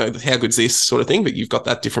list. How good's this sort of thing? But you've got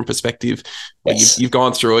that different perspective. Yes. You've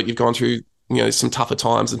gone through it. You've gone through some tougher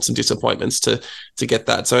times and some disappointments to get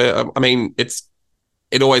that. So I mean,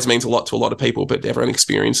 it always means a lot to a lot of people, but everyone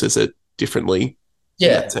experiences it differently. Yeah.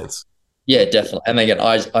 In that sense. Yeah, definitely. And again,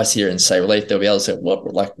 I sit here and say relief. They'll be able to say,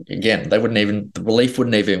 what, like, again, the relief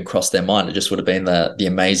wouldn't even cross their mind. It just would have been the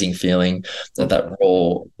amazing feeling, that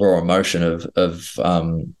raw emotion of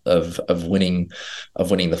winning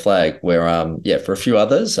the flag. Where yeah, for a few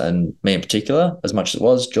others, and me in particular, as much as it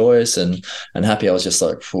was joyous and happy, I was just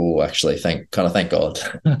like, oh, actually, thank God,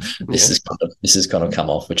 Yeah. this has kind of come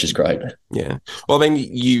off, which is great. Yeah. Well, I mean,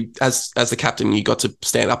 you as the captain, you got to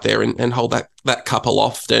stand up there and hold that cup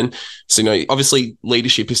aloft. And so, obviously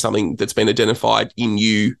leadership is something that's been identified in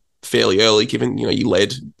you fairly early, given, you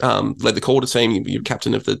led the Calder team, you're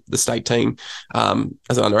captain of the state team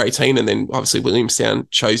as an under 18, and then obviously Williamstown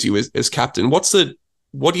chose you as captain. What do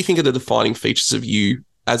you think are the defining features of you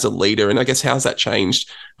as a leader? And I guess how's that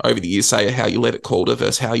changed over the years, say how you led at Calder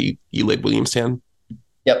versus how you led Williamstown?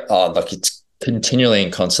 Yep. Like it's continually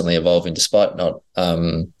and constantly evolving, despite not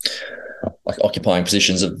like occupying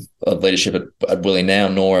positions of leadership at Willie now,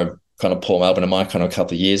 nor kind of Paul Melbourne in my kind of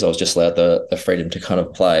couple of years. I was just allowed the freedom to kind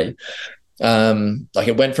of play. Like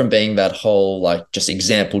it went from being that whole like just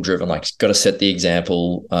example driven, like got to set the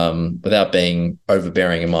example without being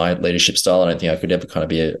overbearing in my leadership style. I don't think I could ever kind of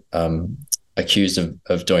be accused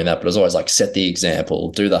of doing that, but it was always like set the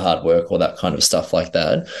example, do the hard work, all that kind of stuff like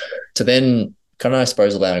that. To then kind of, I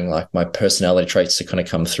suppose, allowing like my personality traits to kind of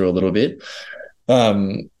come through a little bit.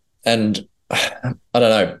 And I don't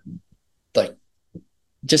know, like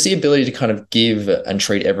just the ability to kind of give and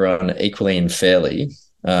treat everyone equally and fairly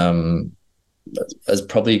as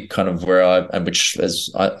probably kind of where which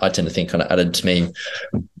as I tend to think kind of added to me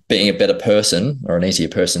being a better person or an easier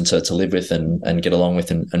person to live with and get along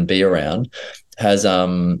with and be around has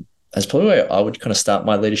probably where I would kind of start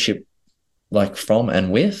my leadership like from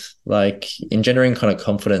and with, like engendering kind of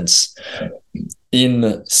confidence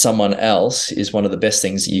in someone else is one of the best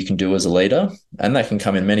things that you can do as a leader. And that can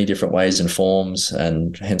come in many different ways and forms.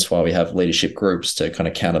 And hence why we have leadership groups to kind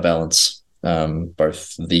of counterbalance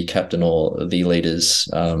both the captain or the leader's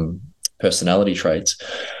personality traits.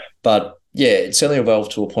 But yeah, it certainly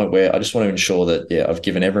evolved to a point where I just want to ensure that, yeah, I've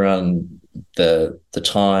given everyone the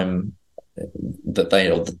time that they,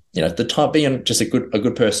 the time being just a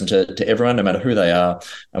good person to everyone, no matter who they are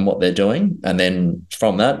and what they're doing. And then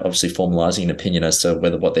from that, obviously formalizing an opinion as to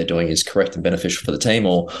whether what they're doing is correct and beneficial for the team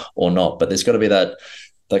or not. But there's got to be that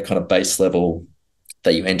kind of base level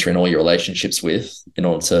that you enter in all your relationships with in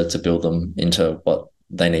order to build them into what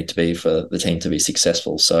they need to be for the team to be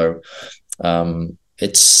successful. So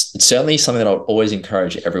it's certainly something that I'll always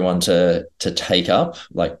encourage everyone to take up,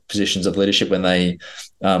 like positions of leadership when they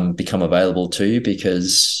become available to you,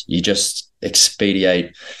 because you just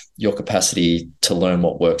expedite your capacity to learn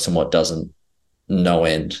what works and what doesn't, no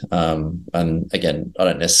end. And again, I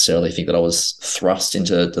don't necessarily think that I was thrust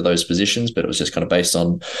into those positions, but it was just kind of based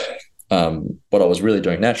on what I was really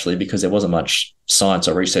doing naturally, because there wasn't much science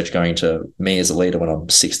or research going to me as a leader when I'm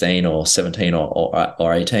 16 or 17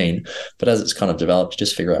 or 18. But as it's kind of developed, you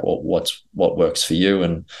just figure out what works for you.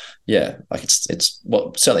 And yeah, like it's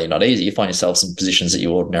well, certainly not easy. You find yourself in positions that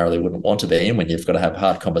you ordinarily wouldn't want to be in when you've got to have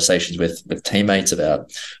hard conversations with teammates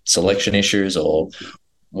about selection issues or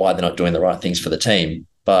why they're not doing the right things for the team.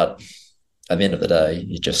 But at the end of the day,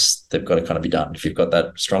 they've got to kind of be done. If you've got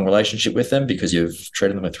that strong relationship with them because you've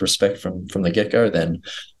treated them with respect from the get-go, then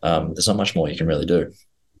there's not much more you can really do.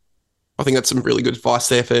 I think that's some really good advice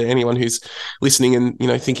there for anyone who's listening and,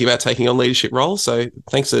 thinking about taking on leadership roles. So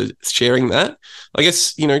thanks for sharing that. I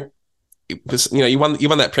guess, because, you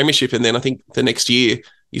won that premiership, and then I think the next year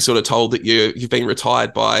you sort of told that you've been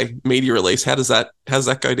retired by media release. How does that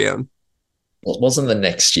go down? Well, it wasn't the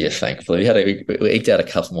next year, thankfully. We eked out a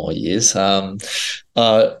couple more years. Told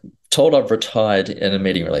I've retired in a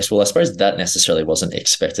meeting release. Well, I suppose that necessarily wasn't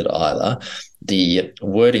expected either. The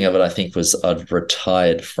wording of it, I think, was I'd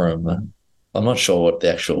retired from, I'm not sure what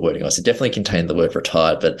the actual wording was. It definitely contained the word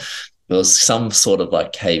retired, but there was some sort of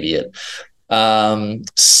like caveat.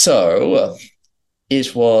 So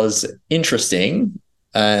it was interesting.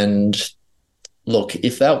 And look,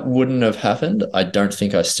 if that wouldn't have happened, I don't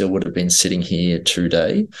think I still would have been sitting here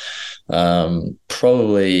today.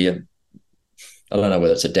 Probably, I don't know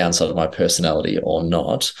whether it's a downside of my personality or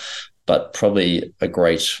not, but probably a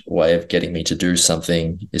great way of getting me to do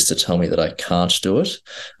something is to tell me that I can't do it.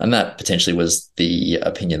 And that potentially was the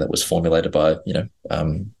opinion that was formulated by,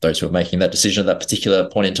 those who were making that decision at that particular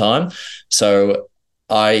point in time. So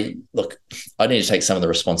I need to take some of the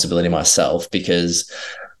responsibility myself, because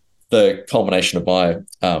the culmination of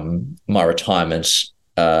my retirement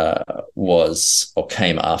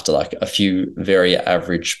came after like a few very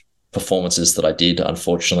average performances that I did,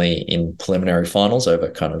 unfortunately, in preliminary finals over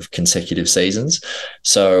kind of consecutive seasons.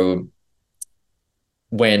 So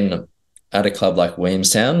when at a club like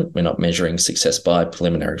Williamstown, we're not measuring success by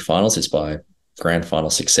preliminary finals, it's by grand final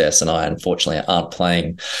success. And I unfortunately aren't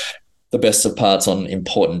playing the best of parts on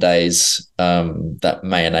important days that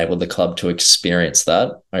may enable the club to experience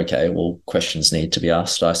that. Okay, well, questions need to be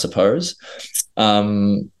asked, I suppose.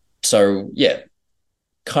 So, yeah,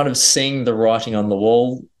 kind of seeing the writing on the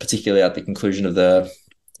wall, particularly at the conclusion of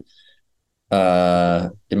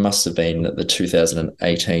it must have been the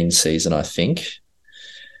 2018 season, I think.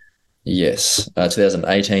 Yes,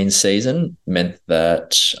 2018 season meant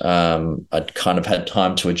that I'd kind of had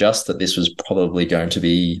time to adjust that this was probably going to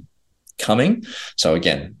be coming. So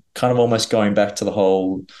again, kind of almost going back to the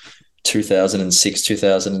whole 2006,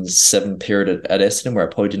 2007 period at Essendon, where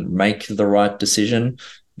I probably didn't make the right decision.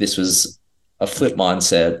 This was a flip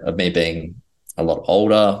mindset of me being a lot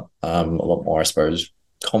older, a lot more, I suppose,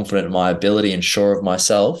 confident in my ability and sure of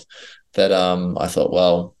myself, that I thought,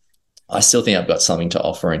 well, I still think I've got something to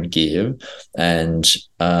offer and give. And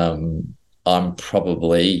I'm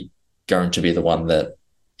probably going to be the one that,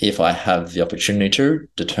 if I have the opportunity to,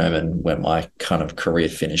 determine when my kind of career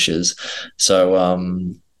finishes. So,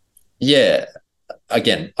 yeah,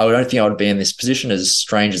 again, I don't think I would be in this position, as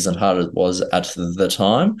strange as and hard as it was at the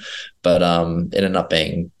time, but it ended up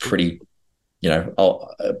being pretty,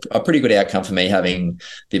 a pretty good outcome for me, having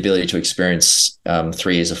the ability to experience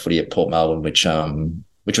 3 years of footy at Port Melbourne,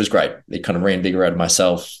 which was great. It kind of reinvigorated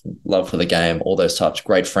myself, love for the game, all those types,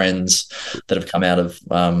 great friends that have come out of,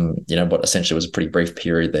 what essentially was a pretty brief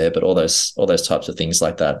period there, but all those types of things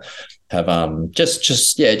like that have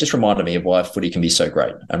just reminded me of why footy can be so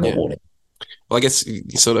great and rewarding. Well, I guess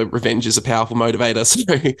sort of revenge is a powerful motivator.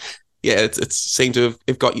 So yeah, it's seemed to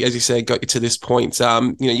have got you, as you said, got you to this point.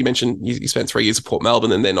 You mentioned you spent 3 years at Port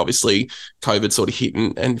Melbourne, and then obviously COVID sort of hit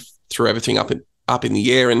and threw everything up in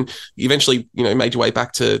the air, and you eventually, made your way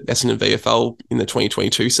back to Essendon VFL in the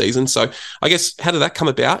 2022 season. So I guess, how did that come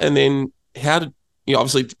about? And then how did,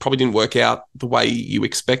 obviously it probably didn't work out the way you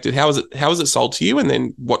expected. How was it sold to you? And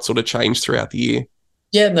then what sort of changed throughout the year?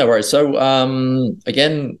 Yeah, no worries. So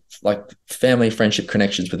again, like family, friendship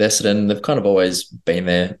connections with Essendon, they've kind of always been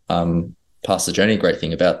there past the journey. Great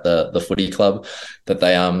thing about the footy club, that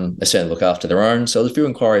they certainly look after their own. So there's a few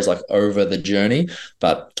inquiries like over the journey,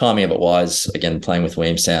 but timing of it wise, again, playing with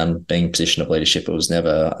Williamstown, being in position of leadership, it was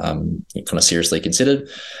never kind of seriously considered.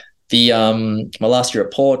 My last year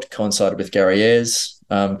at Port coincided with Gary Ayres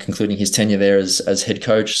concluding his tenure there as head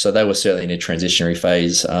coach. So they were certainly in a transitionary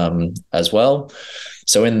phase as well.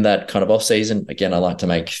 So in that kind of off season, again, I like to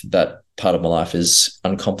make that part of my life as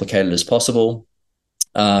uncomplicated as possible.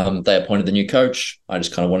 They appointed the new coach. I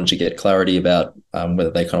just kind of wanted to get clarity about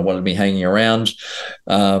whether they kind of wanted me hanging around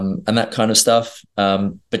and that kind of stuff.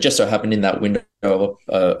 But just so happened in that window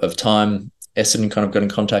of time, Essendon kind of got in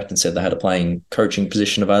contact and said they had a playing coaching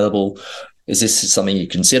position available. Is this something you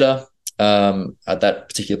consider? At that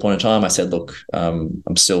particular point in time, I said, look,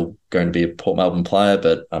 I'm still going to be a Port Melbourne player,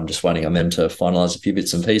 but I'm just waiting on them to finalise a few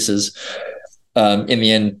bits and pieces. In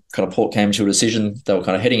the end, kind of Port came to a decision. They were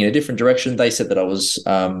kind of heading in a different direction. They said that I was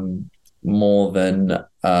more than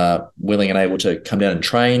willing and able to come down and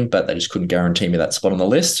train, but they just couldn't guarantee me that spot on the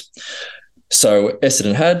list. So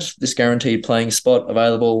Essendon had this guaranteed playing spot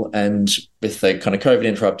available, and with the kind of COVID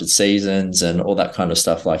interrupted seasons and all that kind of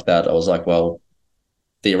stuff like that, I was like, well,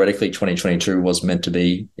 theoretically 2022 was meant to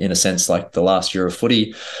be, in a sense, like the last year of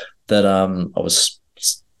footy, that I was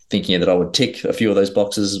thinking that I would tick a few of those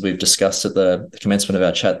boxes, as we've discussed at the commencement of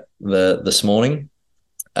our chat this morning.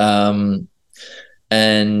 And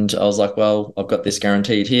I was like, well, I've got this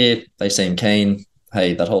guaranteed here. They seem keen.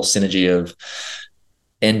 Hey, that whole synergy of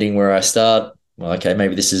ending where I start, well, okay,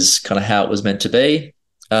 maybe this is kind of how it was meant to be.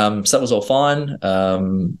 So that was all fine.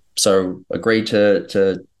 So agreed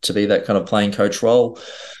to be that kind of playing coach role.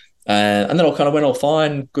 And then it kind of went all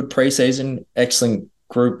fine. Good preseason, excellent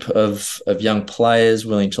group of young players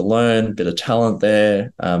willing to learn, a bit of talent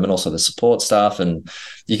there, and also the support staff. And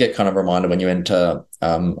you get kind of reminded when you enter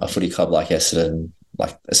a footy club like Essendon,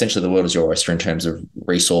 like essentially the world is your oyster in terms of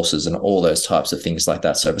resources and all those types of things like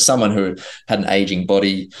that. So for someone who had an aging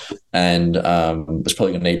body and was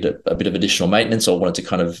probably going to need a bit of additional maintenance, or wanted to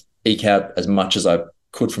kind of eke out as much as I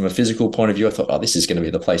could from a physical point of view, I thought, oh, this is going to be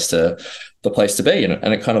the place to be.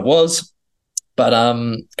 And it kind of was. But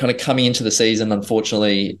kind of coming into the season,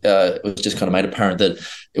 unfortunately, it was just kind of made apparent that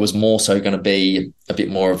it was more so going to be a bit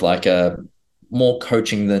more of like more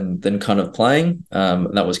coaching than kind of playing.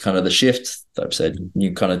 And that was kind of the shift. They've said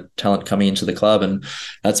new kind of talent coming into the club, and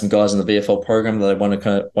had some guys in the VFL program that they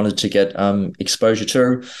wanted to get exposure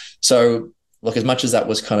to. So look, as much as that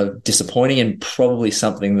was kind of disappointing and probably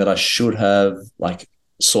something that I should have like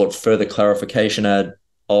sought further clarification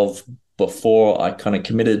of before I kind of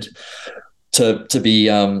committed to be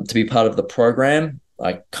part of the program.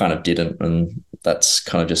 I kind of didn't, and that's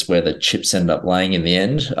kind of just where the chips end up laying in the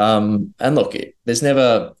end. And look,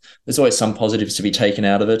 there's always some positives to be taken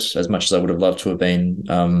out of it. As much as I would have loved to have been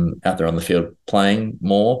out there on the field playing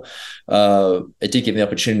more, it did give me the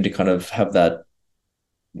opportunity to kind of have that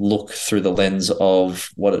look through the lens of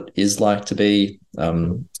what it is like to be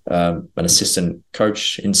an assistant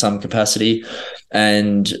coach in some capacity,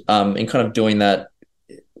 and in kind of doing that,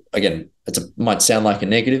 again, might sound like a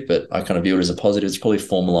negative, but I kind of view it as a positive. It's probably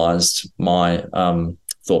formalized my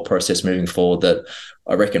thought process moving forward, that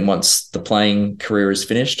I reckon once the playing career is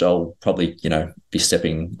finished, I'll probably, be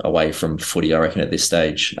stepping away from footy, I reckon, at this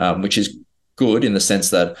stage, which is good in the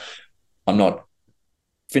sense that I'm not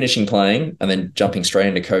finishing playing and then jumping straight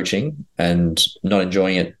into coaching and not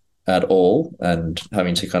enjoying it at all and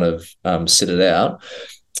having to kind of sit it out,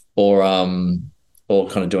 or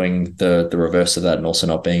kind of doing the reverse of that and also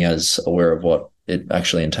not being as aware of what it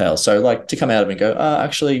actually entails. So like to come out of it and go,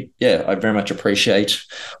 actually, yeah, I very much appreciate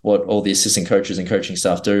what all the assistant coaches and coaching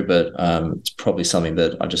staff do, but it's probably something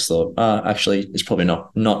that I just thought, actually, it's probably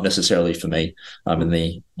not necessarily for me in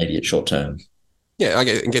the immediate short term. Yeah, I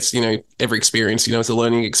guess, every experience, is a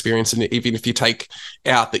learning experience. And even if you take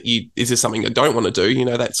out that is this something I don't want to do,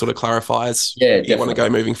 that sort of clarifies you want to go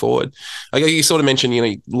moving forward. You sort of mentioned,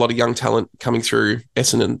 a lot of young talent coming through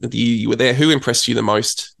Essendon the year you were there. Who impressed you the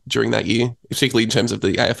most during that year, particularly in terms of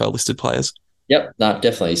the AFL listed players? Yep, no,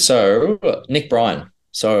 definitely. So Nick Bryan.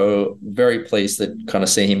 So very pleased to kind of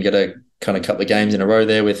see him get a kind of couple of games in a row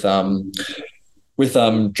there with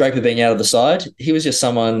Draper being out of the side. He was just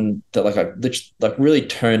someone that really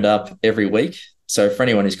turned up every week. So for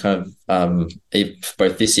anyone who's kind of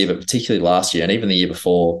both this year, but particularly last year and even the year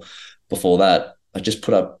before that, I just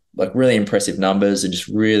put up like really impressive numbers and just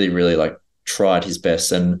really, really like tried his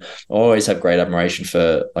best. And I always have great admiration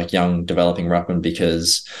for like young developing ruckmen,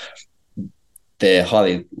 because they're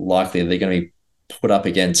highly likely they're going to be put up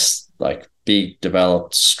against like big,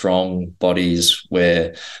 developed, strong bodies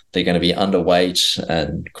where they're going to be underweight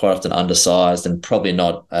and quite often undersized and probably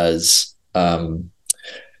not as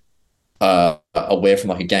aware from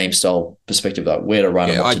like a game style perspective, like where to run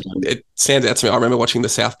and what to do. It stands out to me. I remember watching the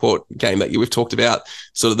Southport game that we've talked about,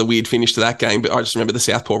 sort of the weird finish to that game, but I just remember the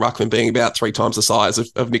Southport ruckman being about 3 times the size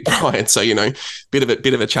of Nick Bryan. So, bit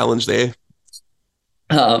of a challenge there.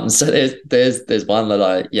 So there's one that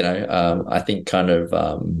I think kind of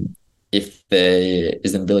if there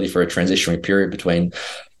is an ability for a transitionary period between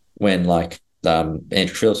when Andrew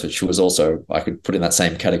Phillips, which was also, I could put in that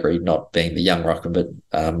same category, not being the young ruckman, but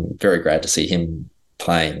very glad to see him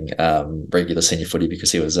playing regular senior footy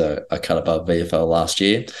because he was a cut above VFL last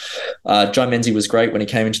year. John Menzies was great when he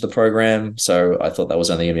came into the program, so I thought that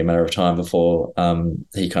was only going to be a matter of time before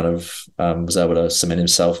he kind of was able to cement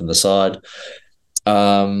himself in the side.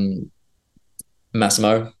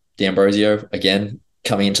 Massimo D'Ambrosio, again,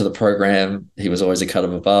 coming into the program, he was always a cut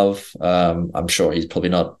above. I'm sure he's probably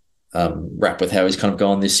not wrapped with how he's kind of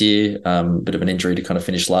gone this year. Bit of an injury to kind of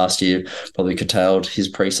finish last year, probably curtailed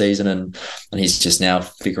his preseason, and he's just now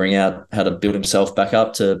figuring out how to build himself back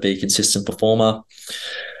up to be a consistent performer.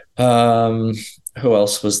 Who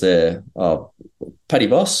else was there? Paddy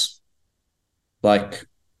Boss.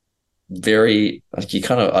 Very you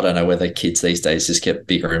kind of, I don't know whether kids these days just get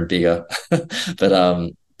bigger and bigger,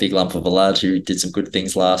 but big lump of a lad who did some good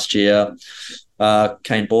things last year.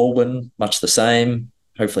 Kane Baldwin, much the same.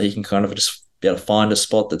 Hopefully he can kind of just be able to find a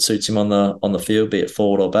spot that suits him on the field, be it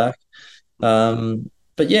forward or back.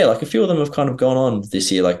 But yeah, like a few of them have kind of gone on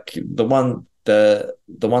this year. Like the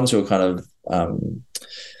ones who are kind of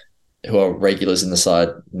who are regulars in the side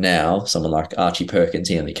now, someone like Archie Perkins,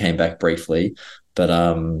 he only came back briefly, but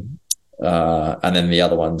and then the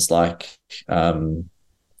other ones like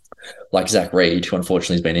Zach Reed, who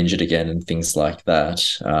unfortunately has been injured again and things like that.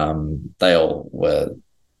 They all were,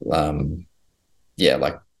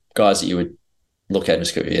 like guys that you would look at and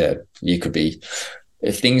just go, yeah, you could be,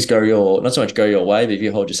 if things not so much go your way, but if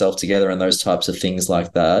you hold yourself together and those types of things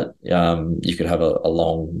like that, you could have a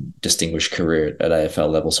long, distinguished career at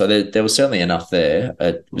AFL level. So there was certainly enough there.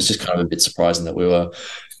 It was just kind of a bit surprising that we were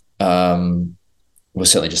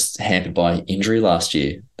certainly just hampered by injury last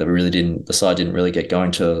year, that the side didn't really get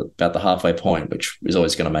going to about the halfway point, which is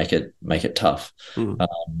always going to make it tough.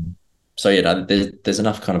 So yeah, there's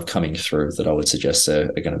enough kind of coming through that I would suggest are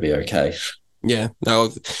going to be okay. Yeah,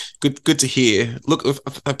 no, good to hear. Look,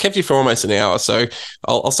 I've kept you for almost an hour, so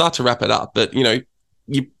I'll start to wrap it up. But you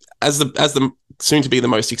as the soon to be the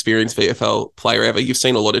most experienced VFL player ever, you've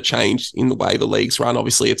seen a lot of change in the way the league's run.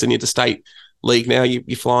 Obviously, it's an interstate league now.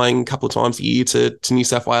 You're flying a couple of times a year to New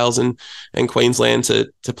South Wales and Queensland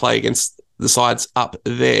to play against the sides up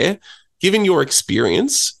there. Given your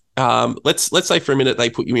experience, let's say for a minute they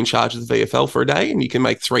put you in charge of the VFL for a day and you can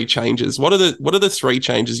make 3 changes. What are the 3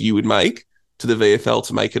 changes you would make to the VFL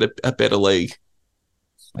to make it a better league?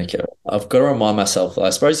 Okay, I've got to remind myself, I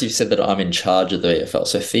suppose you've said that I'm in charge of the VFL,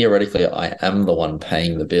 so theoretically I am the one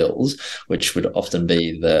paying the bills, which would often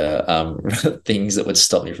be the things that would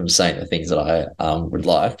stop me from saying the things that I would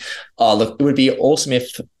like. Oh, look, it would be awesome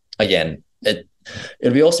if, again, it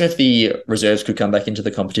would be awesome if the reserves could come back into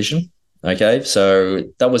the competition. Okay, so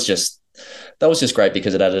that was just great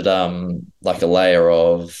because it added like a layer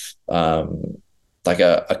of like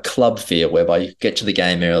a club feel whereby you get to the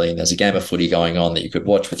game early and there's a game of footy going on that you could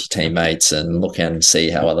watch with your teammates and look and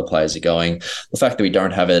see how other players are going. The fact that we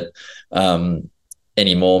don't have it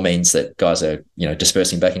anymore means that guys are,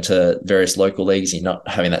 dispersing back into various local leagues. You're not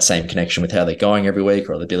having that same connection with how they're going every week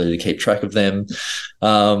or the ability to keep track of them.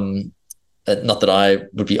 Not that I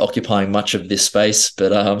would be occupying much of this space,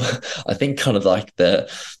 but I think kind of like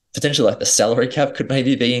potentially like the salary cap could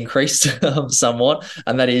maybe be increased somewhat.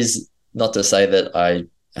 And that is not to say that I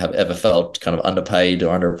have ever felt kind of underpaid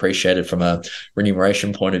or underappreciated from a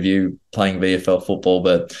remuneration point of view playing VFL football.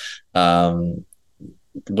 But when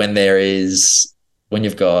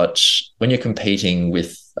you're competing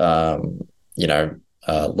with,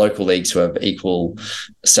 local leagues who have equal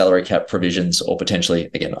salary cap provisions, or potentially,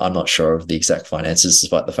 again, I'm not sure of the exact finances,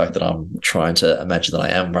 despite the fact that I'm trying to imagine that I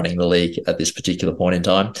am running the league at this particular point in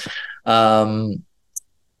time.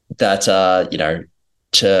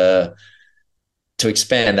 To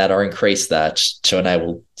expand that or increase that to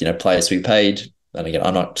enable players to be paid. And again,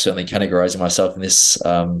 I'm not certainly categorizing myself in this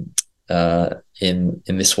in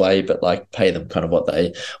this way, but like pay them kind of what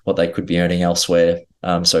they could be earning elsewhere.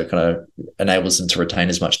 So it kind of enables them to retain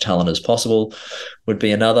as much talent as possible would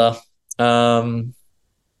be another. And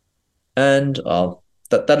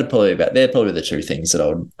that'd probably be they're probably the 2 things that I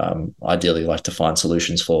would ideally like to find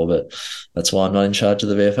solutions for, but that's why I'm not in charge of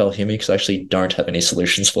the VFL, Hume, because I actually don't have any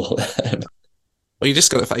solutions for that. Well, you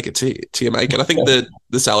just got to fake it till you make it. I think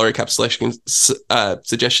the salary cap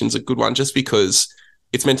suggestion's a good one, just because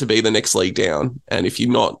it's meant to be the next league down. And if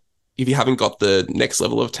you haven't got the next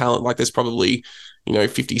level of talent, like there's probably,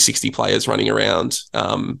 50, 60 players running around,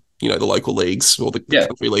 the local leagues or the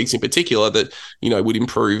country leagues in particular that, would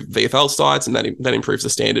improve VFL sides, and that improves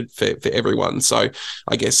the standard for everyone. So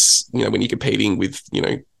I guess, when you're competing with,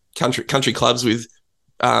 country clubs with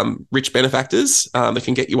rich benefactors that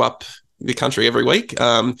can get you up the country every week,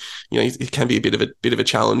 it can be a bit of a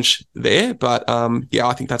challenge there. But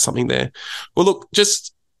I think that's something there. Well, look,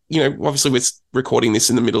 just obviously we're recording this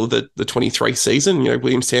in the middle of the 23 season.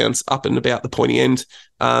 Williamstown's up and about the pointy end,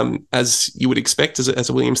 as you would expect as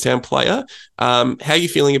a Williamstown player. How are you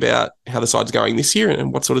feeling about how the side's going this year,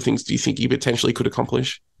 and what sort of things do you think you potentially could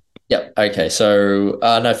accomplish? Yeah. Okay. So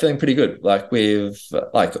feeling pretty good. Like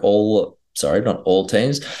not all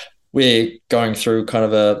teams. We're going through kind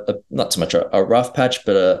of a not so much a rough patch,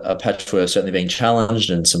 but a patch where we're certainly being challenged,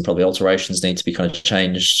 and some probably alterations need to be kind of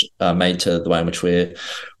changed, made to the way in which we're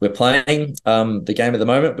playing the game at the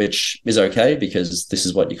moment, which is okay because this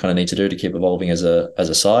is what you kind of need to do to keep evolving as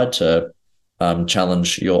a side to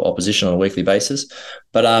challenge your opposition on a weekly basis.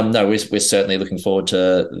 But no, we're certainly looking forward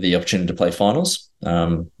to the opportunity to play finals.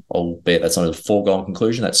 Albeit that's not a foregone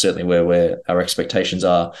conclusion. That's certainly where our expectations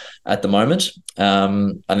are at the moment.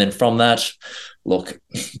 And then from that, look,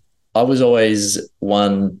 I was always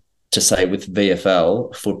one to say with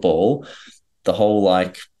VFL football, the whole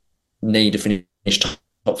need to finish top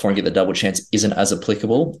 4 and get the double chance isn't as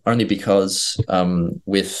applicable, only because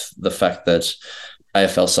with the fact that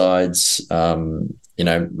AFL sides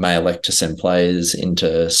may elect to send players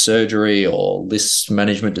into surgery, or list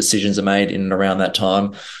management decisions are made in and around that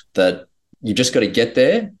time, that you just got to get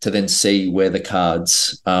there to then see where the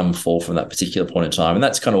cards fall from that particular point in time. And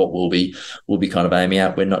that's kind of what we'll be kind of aiming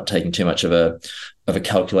at. We're not taking too much of a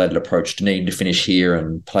calculated approach to needing to finish here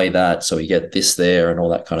and play that, so we get this there and all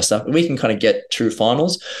that kind of stuff. We can kind of get true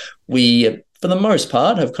finals. We, for the most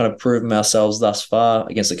part, have kind of proven ourselves thus far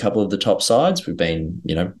against a couple of the top sides. We've been,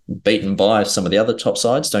 beaten by some of the other top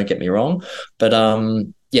sides, don't get me wrong. But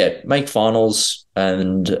make finals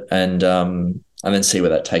and then see where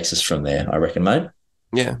that takes us from there, I reckon, mate.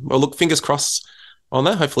 Yeah. Well, look, fingers crossed on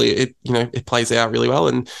that. Hopefully it plays out really well,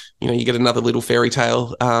 and, you get another little fairy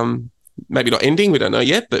tale, maybe not ending, we don't know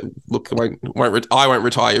yet, but look, I won't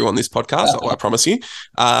retire you on this podcast, I promise you.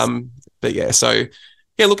 But yeah, so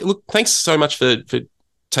yeah, look, thanks so much for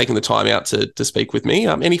taking the time out to speak with me.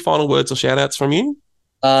 Any final words or shout outs from you?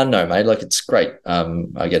 No, mate. Like it's great.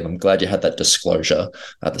 Again, I'm glad you had that disclosure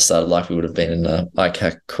at the start. Like we would have been in a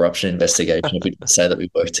ICAC corruption investigation if we didn't say that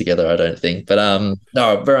we worked together. I don't think, but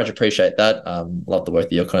no, I very much appreciate that. Love the work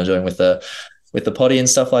that you're kind of doing with the potty and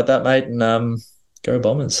stuff like that, mate. And go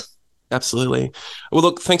Bombers. Absolutely. Well,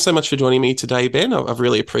 look, thanks so much for joining me today, Ben. I've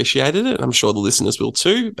really appreciated it. I'm sure the listeners will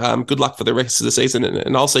too. Good luck for the rest of the season,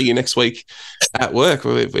 and I'll see you next week at work.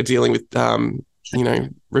 We're dealing with,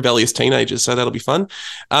 rebellious teenagers, so that'll be fun.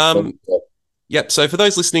 Yep. So for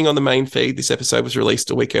those listening on the main feed, this episode was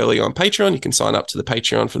released a week early on Patreon. You can sign up to the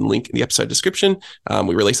Patreon from the link in the episode description.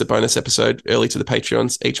 We release a bonus episode early to the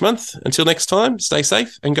Patreons each month. Until next time, stay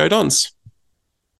safe and go Dons.